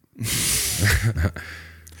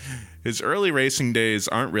 His early racing days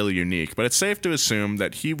aren't really unique, but it's safe to assume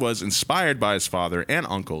that he was inspired by his father and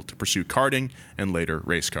uncle to pursue karting and later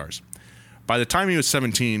race cars. By the time he was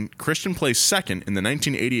 17, Christian placed second in the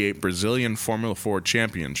 1988 Brazilian Formula 4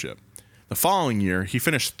 Championship. The following year, he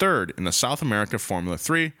finished third in the South America Formula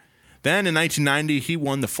 3. Then in 1990, he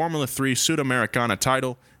won the Formula 3 Sudamericana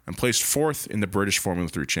title and placed fourth in the British Formula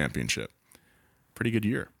 3 Championship. Pretty good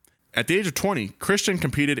year. At the age of 20, Christian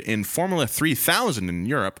competed in Formula 3000 in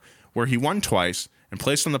Europe, where he won twice and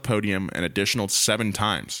placed on the podium an additional 7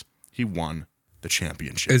 times. He won the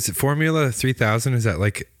championship. Is Formula 3000, is that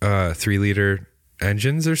like 3-liter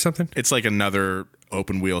engines or something? It's like another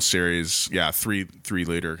open wheel series. Yeah,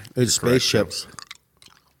 3-liter. It's spaceships.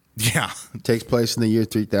 Yeah. It takes place in the year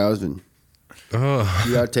 3000. Oh,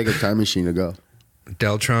 You got to take a time machine to go.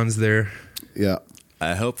 Deltron's there. Yeah.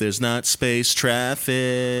 I hope there's not space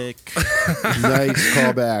traffic. Nice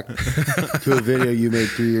callback to a video you made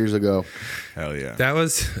 3 years ago. Hell yeah. That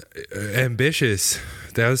was ambitious.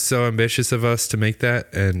 That was so ambitious of us to make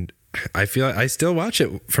that. And I feel I still watch it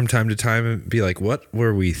from time to time and be like, what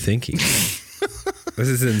were we thinking? This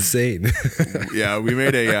is insane. Yeah, we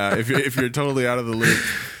made a, if you're totally out of the loop,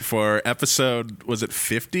 for episode, was it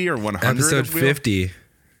 50 or 100? Episode 50.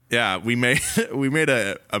 Yeah, we made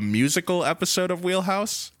a musical episode of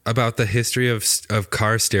Wheelhouse. About the history of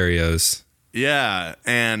car stereos. Yeah,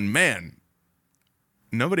 and man,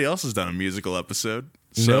 nobody else has done a musical episode.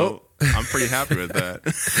 So Nope. I'm pretty happy with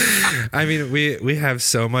that. I mean, we have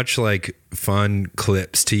so much like fun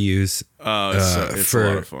clips to use It's for a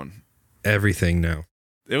lot of fun. everything now.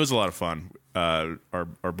 It was a lot of fun.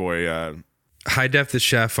 Our boy High Def the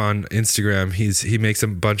Chef on Instagram. He makes a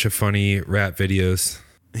bunch of funny rap videos.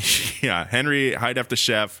 yeah, Henry High Def the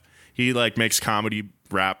Chef. He like makes comedy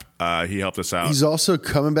rap. He helped us out. He's also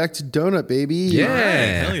coming back to Donut, baby.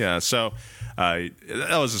 Yeah. Hell yeah. So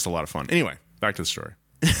that was just a lot of fun. Anyway, back to the story.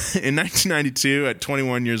 In 1992, at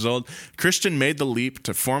 21 years old, Christian made the leap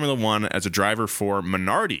to Formula One as a driver for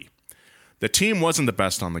Minardi. The team wasn't the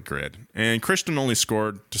best on the grid, and Christian only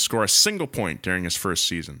scored a single point during his first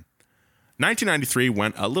season. 1993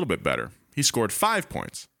 went a little bit better. He scored 5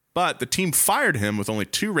 points, but the team fired him with only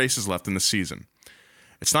 2 races left in the season.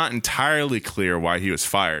 It's not entirely clear why he was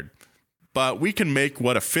fired, but we can make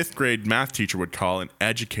what a 5th grade math teacher would call an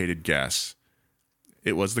educated guess.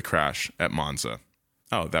 It was the crash at Monza.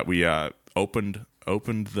 Oh, that we opened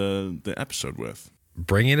the episode with.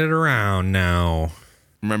 Bringing it around now.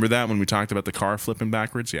 Remember that when we talked about the car flipping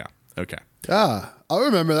backwards? Yeah. Okay. Ah, I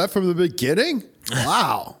remember that from the beginning.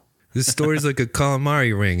 Wow. This story's like a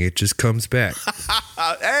calamari ring. It just comes back.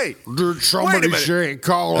 Hey, Did somebody say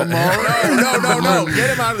calamari? No.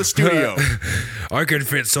 Get him out of the studio. I can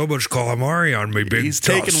fit so much calamari on me big He's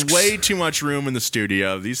tusks. taking way too much room in the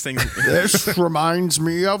studio. These things. This reminds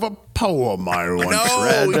me of a poem I once No,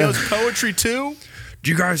 read. he knows poetry too.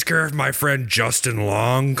 Do you guys care if my friend Justin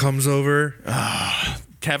Long comes over?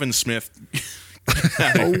 Kevin Smith.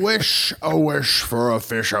 A wish for a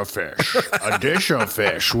fish. A dish of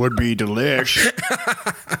fish would be delish.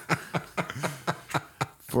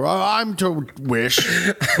 For I'm to wish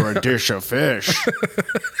for a dish of fish.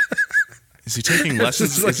 Is he taking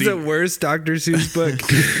lessons? This is like the worst Dr. Seuss book.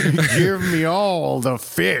 Give me all the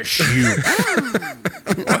fish, you.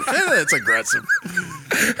 That's aggressive.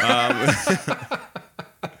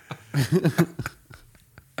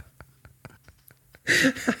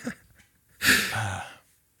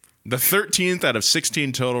 The 13th out of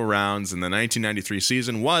 16 total rounds in the 1993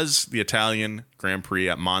 season was the Italian Grand Prix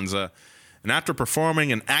at Monza. And after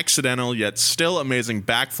performing an accidental yet still amazing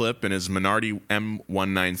backflip in his Minardi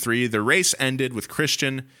M193, the race ended with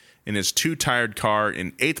Christian in his two-tired car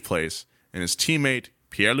in 8th place and his teammate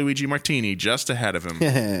Pierluigi Martini just ahead of him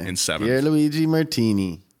in 7th. Pierluigi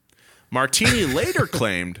Martini. Martini later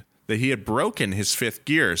claimed that he had broken his 5th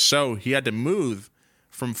gear, so he had to move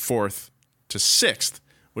from 4th to 6th,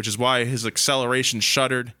 which is why his acceleration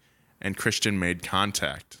shuddered and Christian made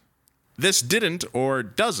contact. This didn't or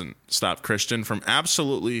doesn't stop Christian from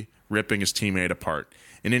absolutely ripping his teammate apart.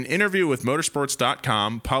 In an interview with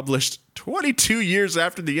motorsports.com published 22 years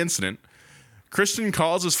after the incident, Christian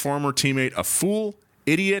calls his former teammate a fool,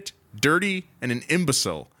 idiot, dirty, and an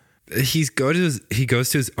imbecile. He goes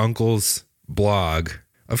to his uncle's blog.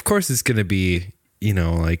 Of course it's going to be,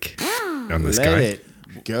 like on this guy. Let it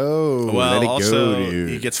go. Well, Let it also, go, dude.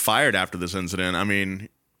 he gets fired after this incident. I mean,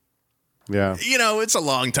 Yeah. it's a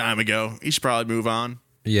long time ago. He should probably move on.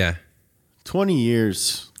 Yeah. 20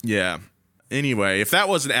 years. Yeah. Anyway, if that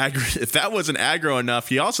wasn't aggro enough,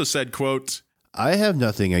 he also said, quote, I have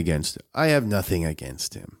nothing against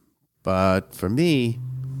him. But for me,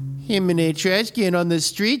 him and a trash can on the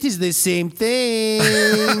street is the same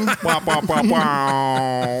thing. wah, wah, wah,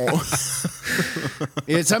 wah.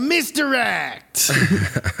 It's a misdirect.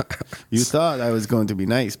 You thought I was going to be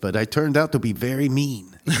nice, but I turned out to be very mean.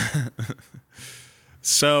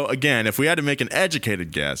 So again, if we had to make an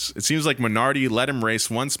educated guess, it seems like Minardi let him race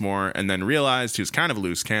once more and then realized he was kind of a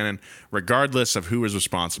loose cannon, regardless of who was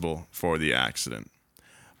responsible for the accident.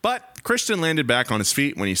 But Christian landed back on his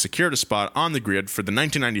feet when he secured a spot on the grid for the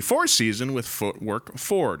 1994 season with Footwork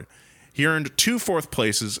Ford. He earned 2 fourth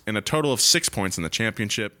places and a total of 6 points in the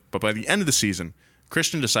championship, but by the end of the season,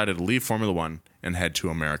 Christian decided to leave Formula One and head to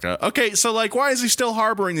America. Okay, so why is he still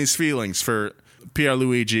harboring these feelings for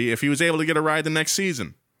Pierluigi if he was able to get a ride the next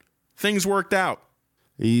season? Things worked out.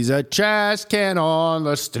 He's a trash can on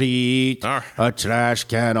the street. Ah. A trash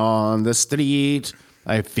can on the street.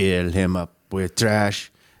 I fill him up with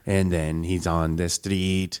trash, and then he's on the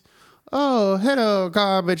street. Oh, hello,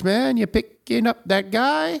 garbage man. You picking up that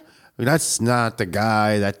guy? That's not the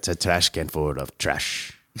guy. That's a trash can full of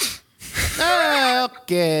trash.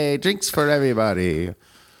 Okay, drinks for everybody.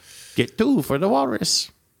 Get 2 for the walrus.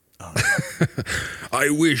 I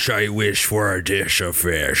wish for a dish of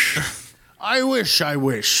fish. I wish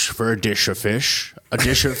for a dish of fish. A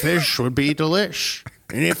dish of fish would be delish.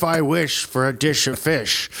 And if I wish for a dish of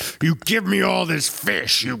fish, you give me all this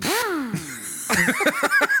fish, you...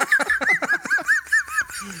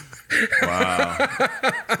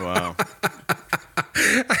 Wow.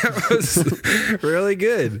 That was really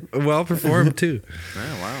good. Well performed, too.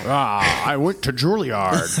 Yeah, wow. I went to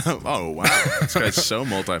Juilliard. Oh, wow. This guy's so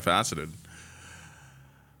multifaceted.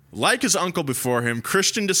 Like his uncle before him,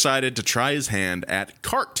 Christian decided to try his hand at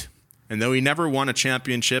kart. And though he never won a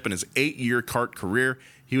championship in his 8-year kart career,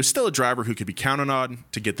 he was still a driver who could be counted on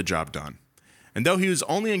to get the job done. And though he was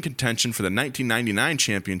only in contention for the 1999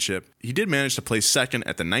 championship, he did manage to place second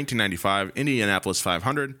at the 1995 Indianapolis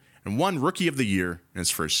 500 and won Rookie of the Year in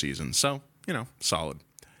his first season. So, solid.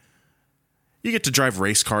 You get to drive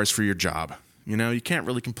race cars for your job. You can't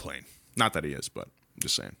really complain. Not that he is, but I'm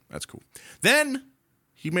just saying. That's cool. Then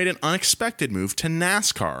he made an unexpected move to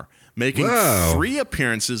NASCAR, making 3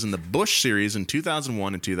 appearances in the Busch Series in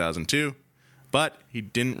 2001 and 2002, but he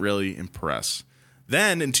didn't really impress.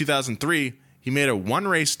 Then in 2003, he made a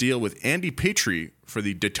one-race deal with Andy Petrie for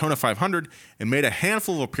the Daytona 500 and made a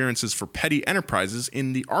handful of appearances for Petty Enterprises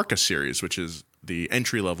in the ARCA Series, which is the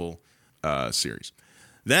entry-level series.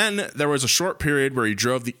 Then there was a short period where he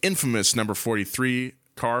drove the infamous number 43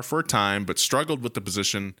 car for a time, but struggled with the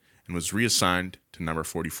position and was reassigned to number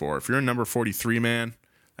 44. If you're in number 43, man,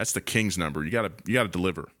 that's the King's number. You gotta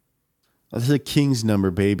deliver. That's the King's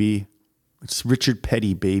number, baby. It's Richard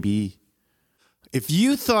Petty, baby. If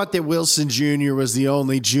you thought that Wilson Jr. was the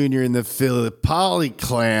only junior in the Fittipaldi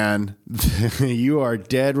clan, you are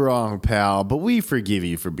dead wrong, pal. But we forgive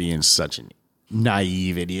you for being such a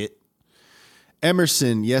naive idiot.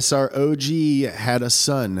 Emerson, yes, our OG, had a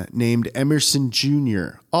son named Emerson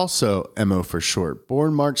Jr., also Emo for short,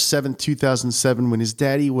 born March 7th, 2007, when his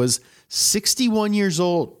daddy was 61 years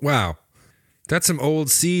old. Wow. That's some old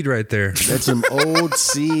seed right there. That's some old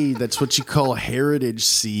seed. That's what you call heritage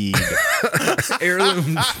seed.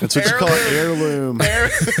 Heirloom. That's what you call heirloom.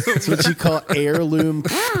 That's what you call heirloom.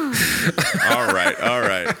 All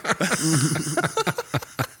right.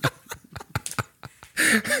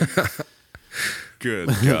 Good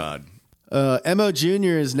God. Mo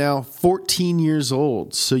Jr. is now 14 years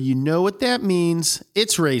old, so you know what that means.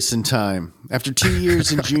 It's racing time. After 2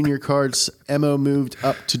 years in junior karts, Mo moved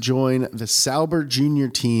up to join the Sauber Junior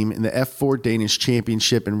team in the F4 Danish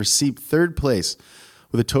Championship and received third place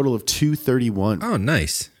with a total of 231. Oh,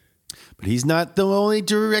 nice. But he's not the only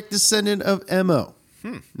direct descendant of Mo,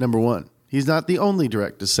 number one. He's not the only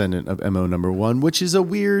direct descendant of Mo, number one, which is a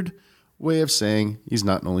weird way of saying he's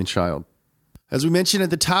not an only child. As we mentioned at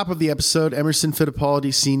the top of the episode, Emerson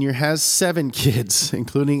Fittipaldi Sr. has 7 kids,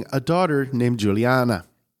 including a daughter named Juliana.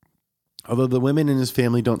 Although the women in his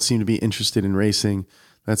family don't seem to be interested in racing,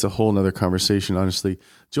 that's a whole nother conversation, honestly.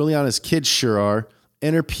 Juliana's kids sure are.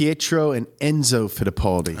 Enter Pietro and Enzo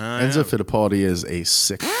Fittipaldi. Enzo Fittipaldi is a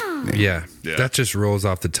sick name. Yeah, that just rolls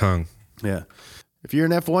off the tongue. Yeah. If you're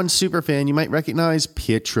an F1 superfan, you might recognize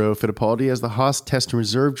Pietro Fittipaldi as the Haas test and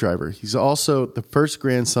reserve driver. He's also the first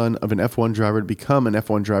grandson of an F1 driver to become an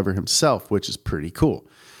F1 driver himself, which is pretty cool.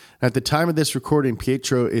 At the time of this recording,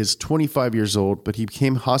 Pietro is 25 years old, but he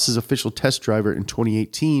became Haas's official test driver in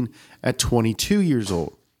 2018 at 22 years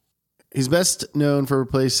old. He's best known for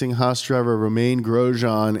replacing Haas driver Romain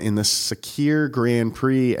Grosjean in the Sakir Grand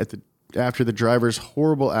Prix after the driver's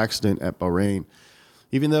horrible accident at Bahrain.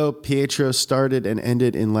 Even though Pietro started and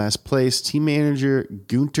ended in last place, team manager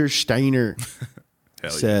Gunter Steiner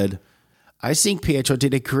said, I think Pietro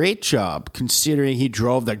did a great job considering he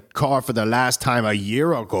drove the car for the last time a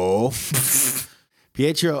year ago.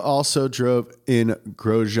 Pietro also drove in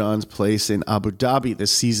Grosjean's place in Abu Dhabi, the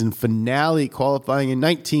season finale, qualifying in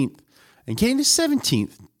 19th and getting to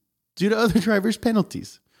 17th due to other drivers'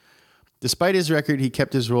 penalties. Despite his record, he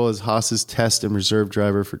kept his role as Haas's test and reserve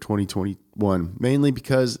driver for 2021, mainly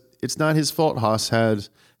because it's not his fault Haas had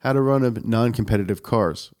a run of non-competitive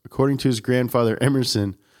cars. According to his grandfather,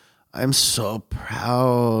 Emerson, I'm so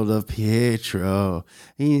proud of Pietro.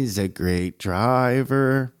 He's a great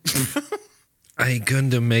driver. I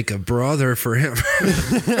going to make a brother for him.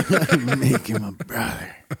 Make him a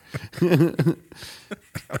brother.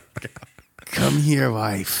 Come here,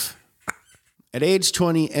 wife. At age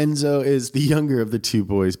 20, Enzo is the younger of the two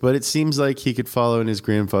boys, but it seems like he could follow in his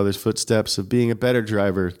grandfather's footsteps of being a better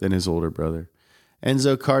driver than his older brother.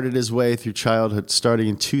 Enzo carted his way through childhood starting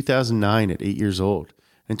in 2009 at 8 years old.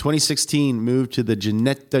 In 2016, moved to the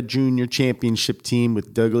Ginetta Junior Championship team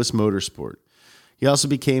with Douglas Motorsport. He also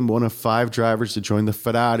became one of 5 drivers to join the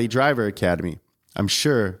Ferrari Driver Academy. I'm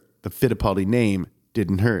sure the Fittipaldi name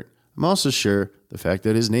didn't hurt. I'm also sure the fact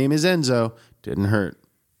that his name is Enzo didn't hurt.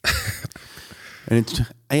 And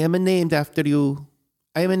I am named after you.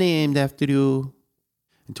 I am named after you.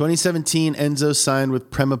 In 2017, Enzo signed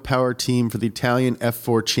with Prema Power Team for the Italian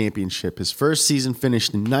F4 Championship. His first season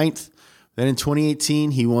finished in 9th. Then in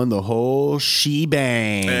 2018, he won the whole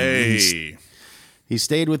shebang. Hey. He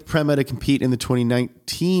stayed with Prema to compete in the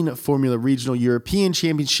 2019 Formula Regional European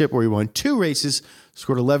Championship, where he won 2 races,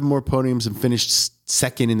 scored 11 more podiums, and finished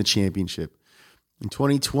second in the championship. In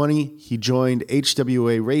 2020, he joined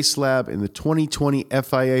HWA Race Lab in the 2020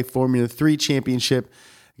 FIA Formula 3 Championship,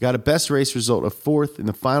 got a best race result of 4th in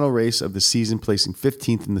the final race of the season, placing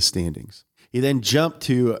 15th in the standings. He then jumped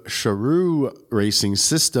to Charu Racing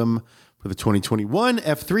System for the 2021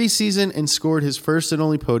 F3 season and scored his first and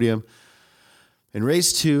only podium in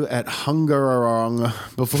race 2 at Hungaroring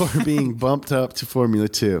before being bumped up to Formula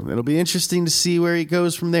 2. It'll be interesting to see where he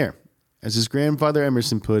goes from there. As his grandfather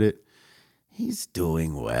Emerson put it, he's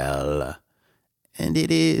doing well, and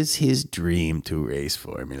it is his dream to race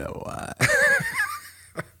Formula 1.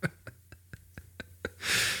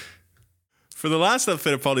 For the last of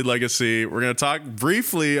Fittipaldi legacy, we're going to talk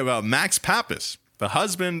briefly about Max Papis, the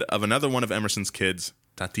husband of another one of Emerson's kids,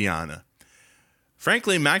 Tatiana.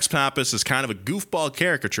 Frankly, Max Papis is kind of a goofball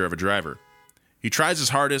caricature of a driver. He tries his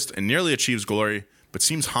hardest and nearly achieves glory, but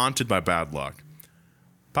seems haunted by bad luck.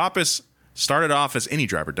 Papis started off as any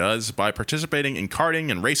driver does, by participating in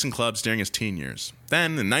karting and racing clubs during his teen years.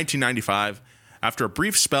 Then, in 1995, after a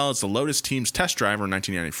brief spell as the Lotus team's test driver in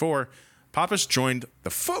 1994, Papis joined the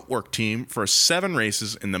footwork team for 7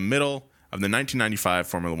 races in the middle of the 1995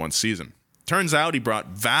 Formula 1 season. Turns out he brought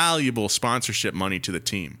valuable sponsorship money to the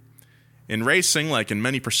team. In racing, like in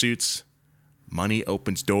many pursuits, money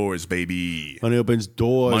opens doors, baby. Money opens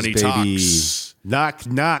doors, Money baby. talks. Knock,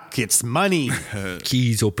 knock, it's money.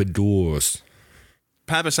 Keys open doors.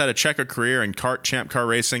 Papis had a checkered career in champ car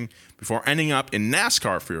racing before ending up in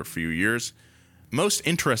NASCAR for a few years. Most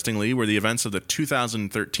interestingly were the events of the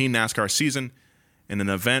 2013 NASCAR season in an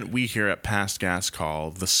event we here at Past Gas call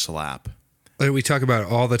the Slap. Like we talk about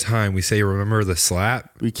it all the time. We say, remember the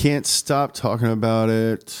slap? We can't stop talking about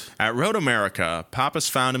it. At Road America, Papis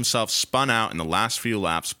found himself spun out in the last few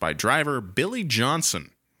laps by driver Billy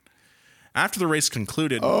Johnson. After the race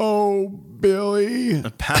concluded, Oh, Billy.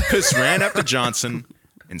 Papis ran up to Johnson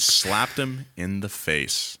and slapped him in the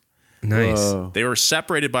face. Nice. Whoa. They were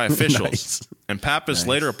separated by officials, Nice. and Papis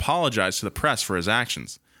later apologized to the press for his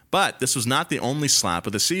actions. But this was not the only slap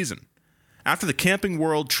of the season. After the Camping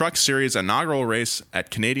World Truck Series inaugural race at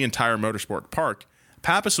Canadian Tire Motorsport Park,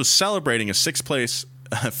 Papis was celebrating a 6th place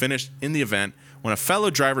finish in the event when a fellow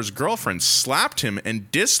driver's girlfriend slapped him and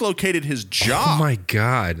dislocated his jaw. Oh my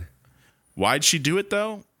God. Why'd she do it,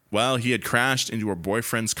 though? Well, he had crashed into her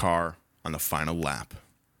boyfriend's car on the final lap.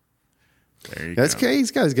 There you That's go. okay. These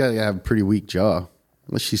guys got to have a pretty weak jaw.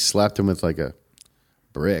 Unless she slapped him with like a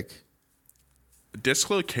brick.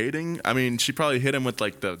 Dislocating? I mean, she probably hit him with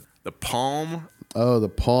like the palm. Oh, the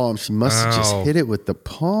palm. She must have just Ow. hit it with the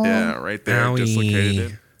palm. Yeah, right there. Owie. Dislocated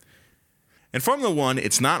it. In Formula One,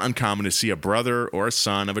 it's not uncommon to see a brother or a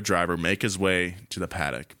son of a driver make his way to the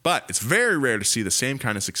paddock. But it's very rare to see the same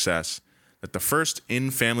kind of success that the first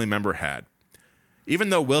in-family member had. Even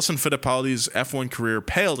though Wilson Fittipaldi's F1 career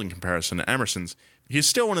paled in comparison to Emerson's, he is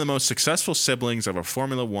still one of the most successful siblings of a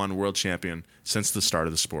Formula One world champion since the start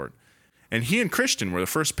of the sport. And he and Christian were the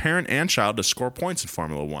first parent and child to score points in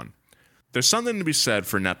Formula One. There's something to be said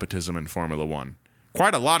for nepotism in Formula One.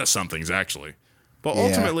 Quite a lot of somethings, actually. But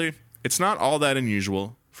ultimately, it's not all that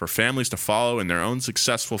unusual for families to follow in their own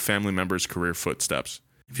successful family members' career footsteps.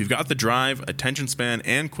 If you've got the drive, attention span,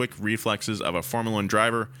 and quick reflexes of a Formula One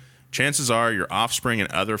driver, chances are your offspring and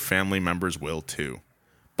other family members will too.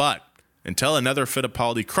 But until another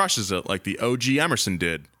Fittipaldi crushes it like the OG Emerson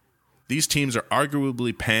did, these teams are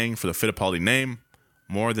arguably paying for the Fittipaldi name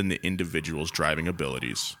more than the individual's driving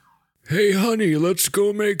abilities. Hey, honey, let's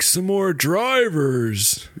go make some more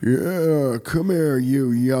drivers. Yeah, come here,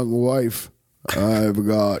 you young wife. I've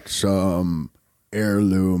got some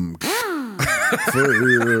heirloom for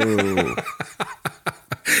you.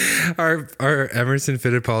 Our Emerson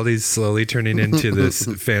Fittipaldi's slowly turning into this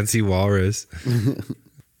fancy walrus.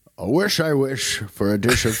 I wish for a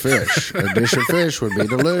dish of fish. A dish of fish would be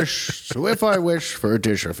delish. So if I wish for a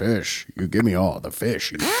dish of fish, you give me all the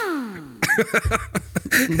fish.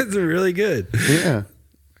 It's really good. Yeah.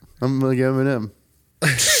 I'm like Eminem.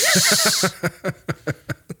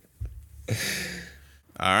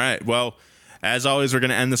 All right. Well, as always, we're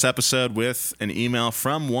going to end this episode with an email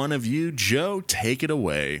from one of you. Joe, take it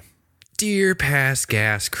away. Dear Past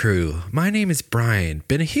Gas crew, my name is Brian.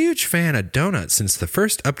 Been a huge fan of Donuts since the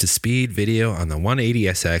first Up to Speed video on the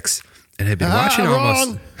 180SX and have been watching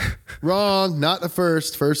almost... Wrong. Not the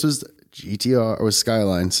first. First was GTR or was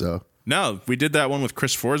Skyline, so. No, we did that one with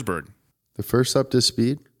Chris Forsberg. The first Up to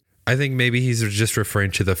Speed? I think maybe he's just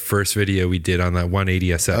referring to the first video we did on that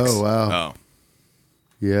 180SX. Oh, wow. Oh.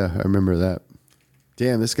 Yeah, I remember that.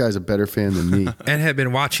 Damn, this guy's a better fan than me. And have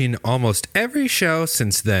been watching almost every show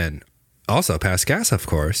since then. Also, Past Gas, of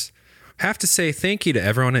course. Have to say thank you to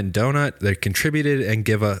everyone at Donut that contributed and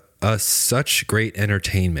give us such great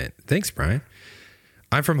entertainment. Thanks, Brian.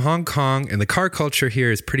 I'm from Hong Kong, and the car culture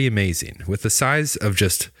here is pretty amazing. With the size of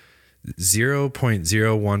just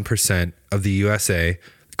 0.01% of the USA,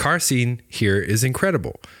 the car scene here is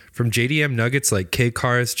incredible. From JDM nuggets like K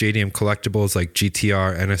cars, JDM collectibles like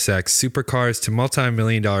GTR, NSX, supercars to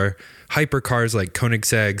multi-million-dollar hypercars like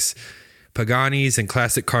Koenigsegg's, Paganis, and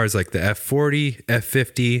classic cars like the F40,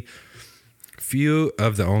 F50. Few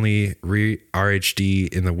of the only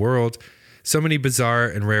RHD in the world. So many bizarre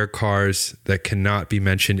and rare cars that cannot be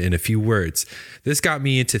mentioned in a few words. This got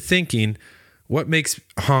me into thinking, what makes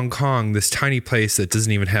Hong Kong, this tiny place that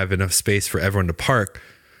doesn't even have enough space for everyone to park,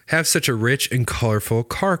 have such a rich and colorful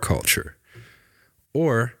car culture?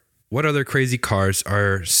 Or what other crazy cars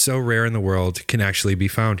are so rare in the world can actually be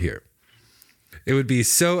found here? It would be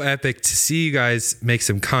so epic to see you guys make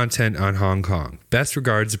some content on Hong Kong. Best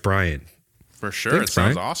regards, Brian. For sure. Thanks, it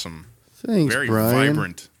sounds Brian. awesome. Thanks, Very Brian.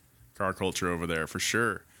 vibrant car culture over there, for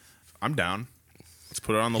sure. I'm down. Let's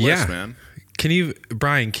put it on the list, man.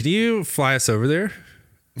 Brian, can you fly us over there?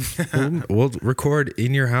 We'll record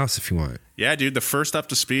in your house if you want. Yeah, dude. The first Up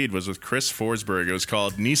to Speed was with Chris Forsberg. It was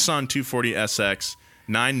called Nissan 240 SX,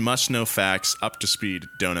 9 Must-Know Facts Up to Speed,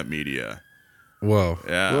 Donut Media. Whoa.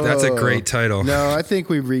 Yeah. That's a great title. No, I think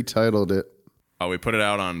we retitled it. We put it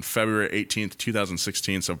out on February 18th,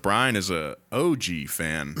 2016. So Brian is a OG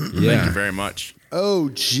fan. Yeah. Thank you very much. Oh,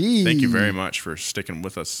 gee. Thank you very much for sticking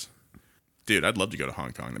with us. Dude, I'd love to go to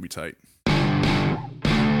Hong Kong. That'd be tight.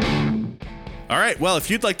 All right. Well, if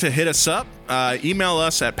you'd like to hit us up, email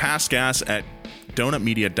us at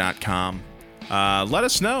passgas@donutmedia.com. Let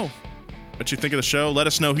us know what you think of the show. Let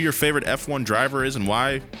us know who your favorite F1 driver is and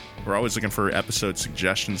why. We're always looking for episode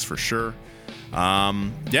suggestions for sure.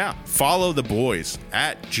 Follow the boys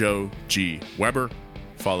at Joe G. Weber.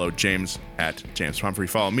 Follow James at James Pumphrey.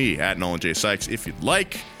 Follow me at Nolan J. Sykes if you'd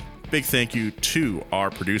like. Big thank you to our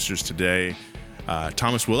producers today,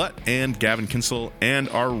 Thomas Willett and Gavin Kinsel, and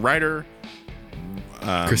our writer,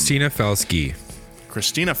 Christina Felsky.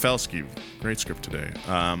 Christina Felsky. Great script today.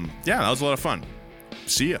 That was a lot of fun.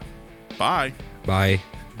 See ya. Bye. Bye.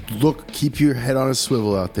 Look, keep your head on a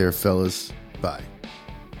swivel out there, fellas. Bye.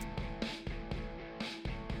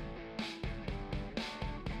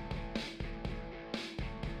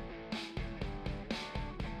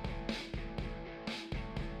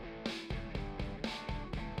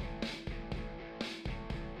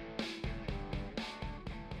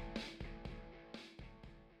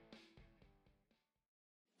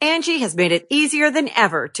 Angie has made it easier than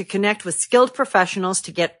ever to connect with skilled professionals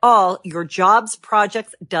to get all your jobs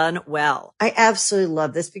projects done well. I absolutely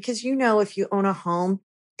love this because, if you own a home,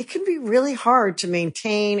 it can be really hard to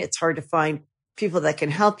maintain. It's hard to find people that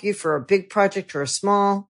can help you for a big project or a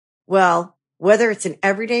small. Well, whether it's in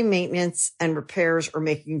everyday maintenance and repairs or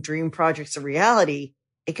making dream projects a reality,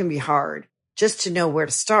 it can be hard just to know where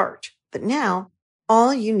to start. But now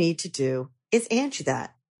all you need to do is Angie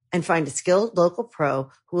that and find a skilled local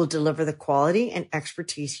pro who will deliver the quality and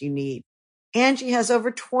expertise you need. Angie has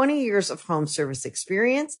over 20 years of home service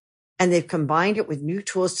experience, and they've combined it with new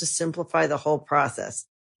tools to simplify the whole process.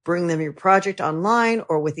 Bring them your project online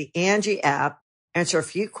or with the Angie app, answer a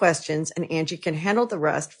few questions, and Angie can handle the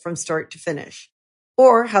rest from start to finish.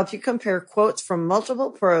 Or help you compare quotes from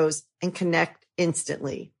multiple pros and connect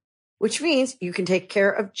instantly, which means you can take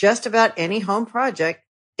care of just about any home project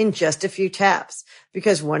in just a few taps.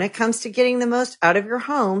 Because when it comes to getting the most out of your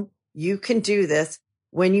home, you can do this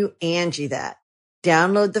when you Angie that.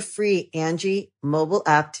 Download the free Angie mobile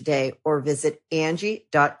app today or visit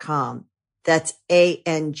Angie.com. That's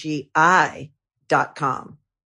ANGI.com.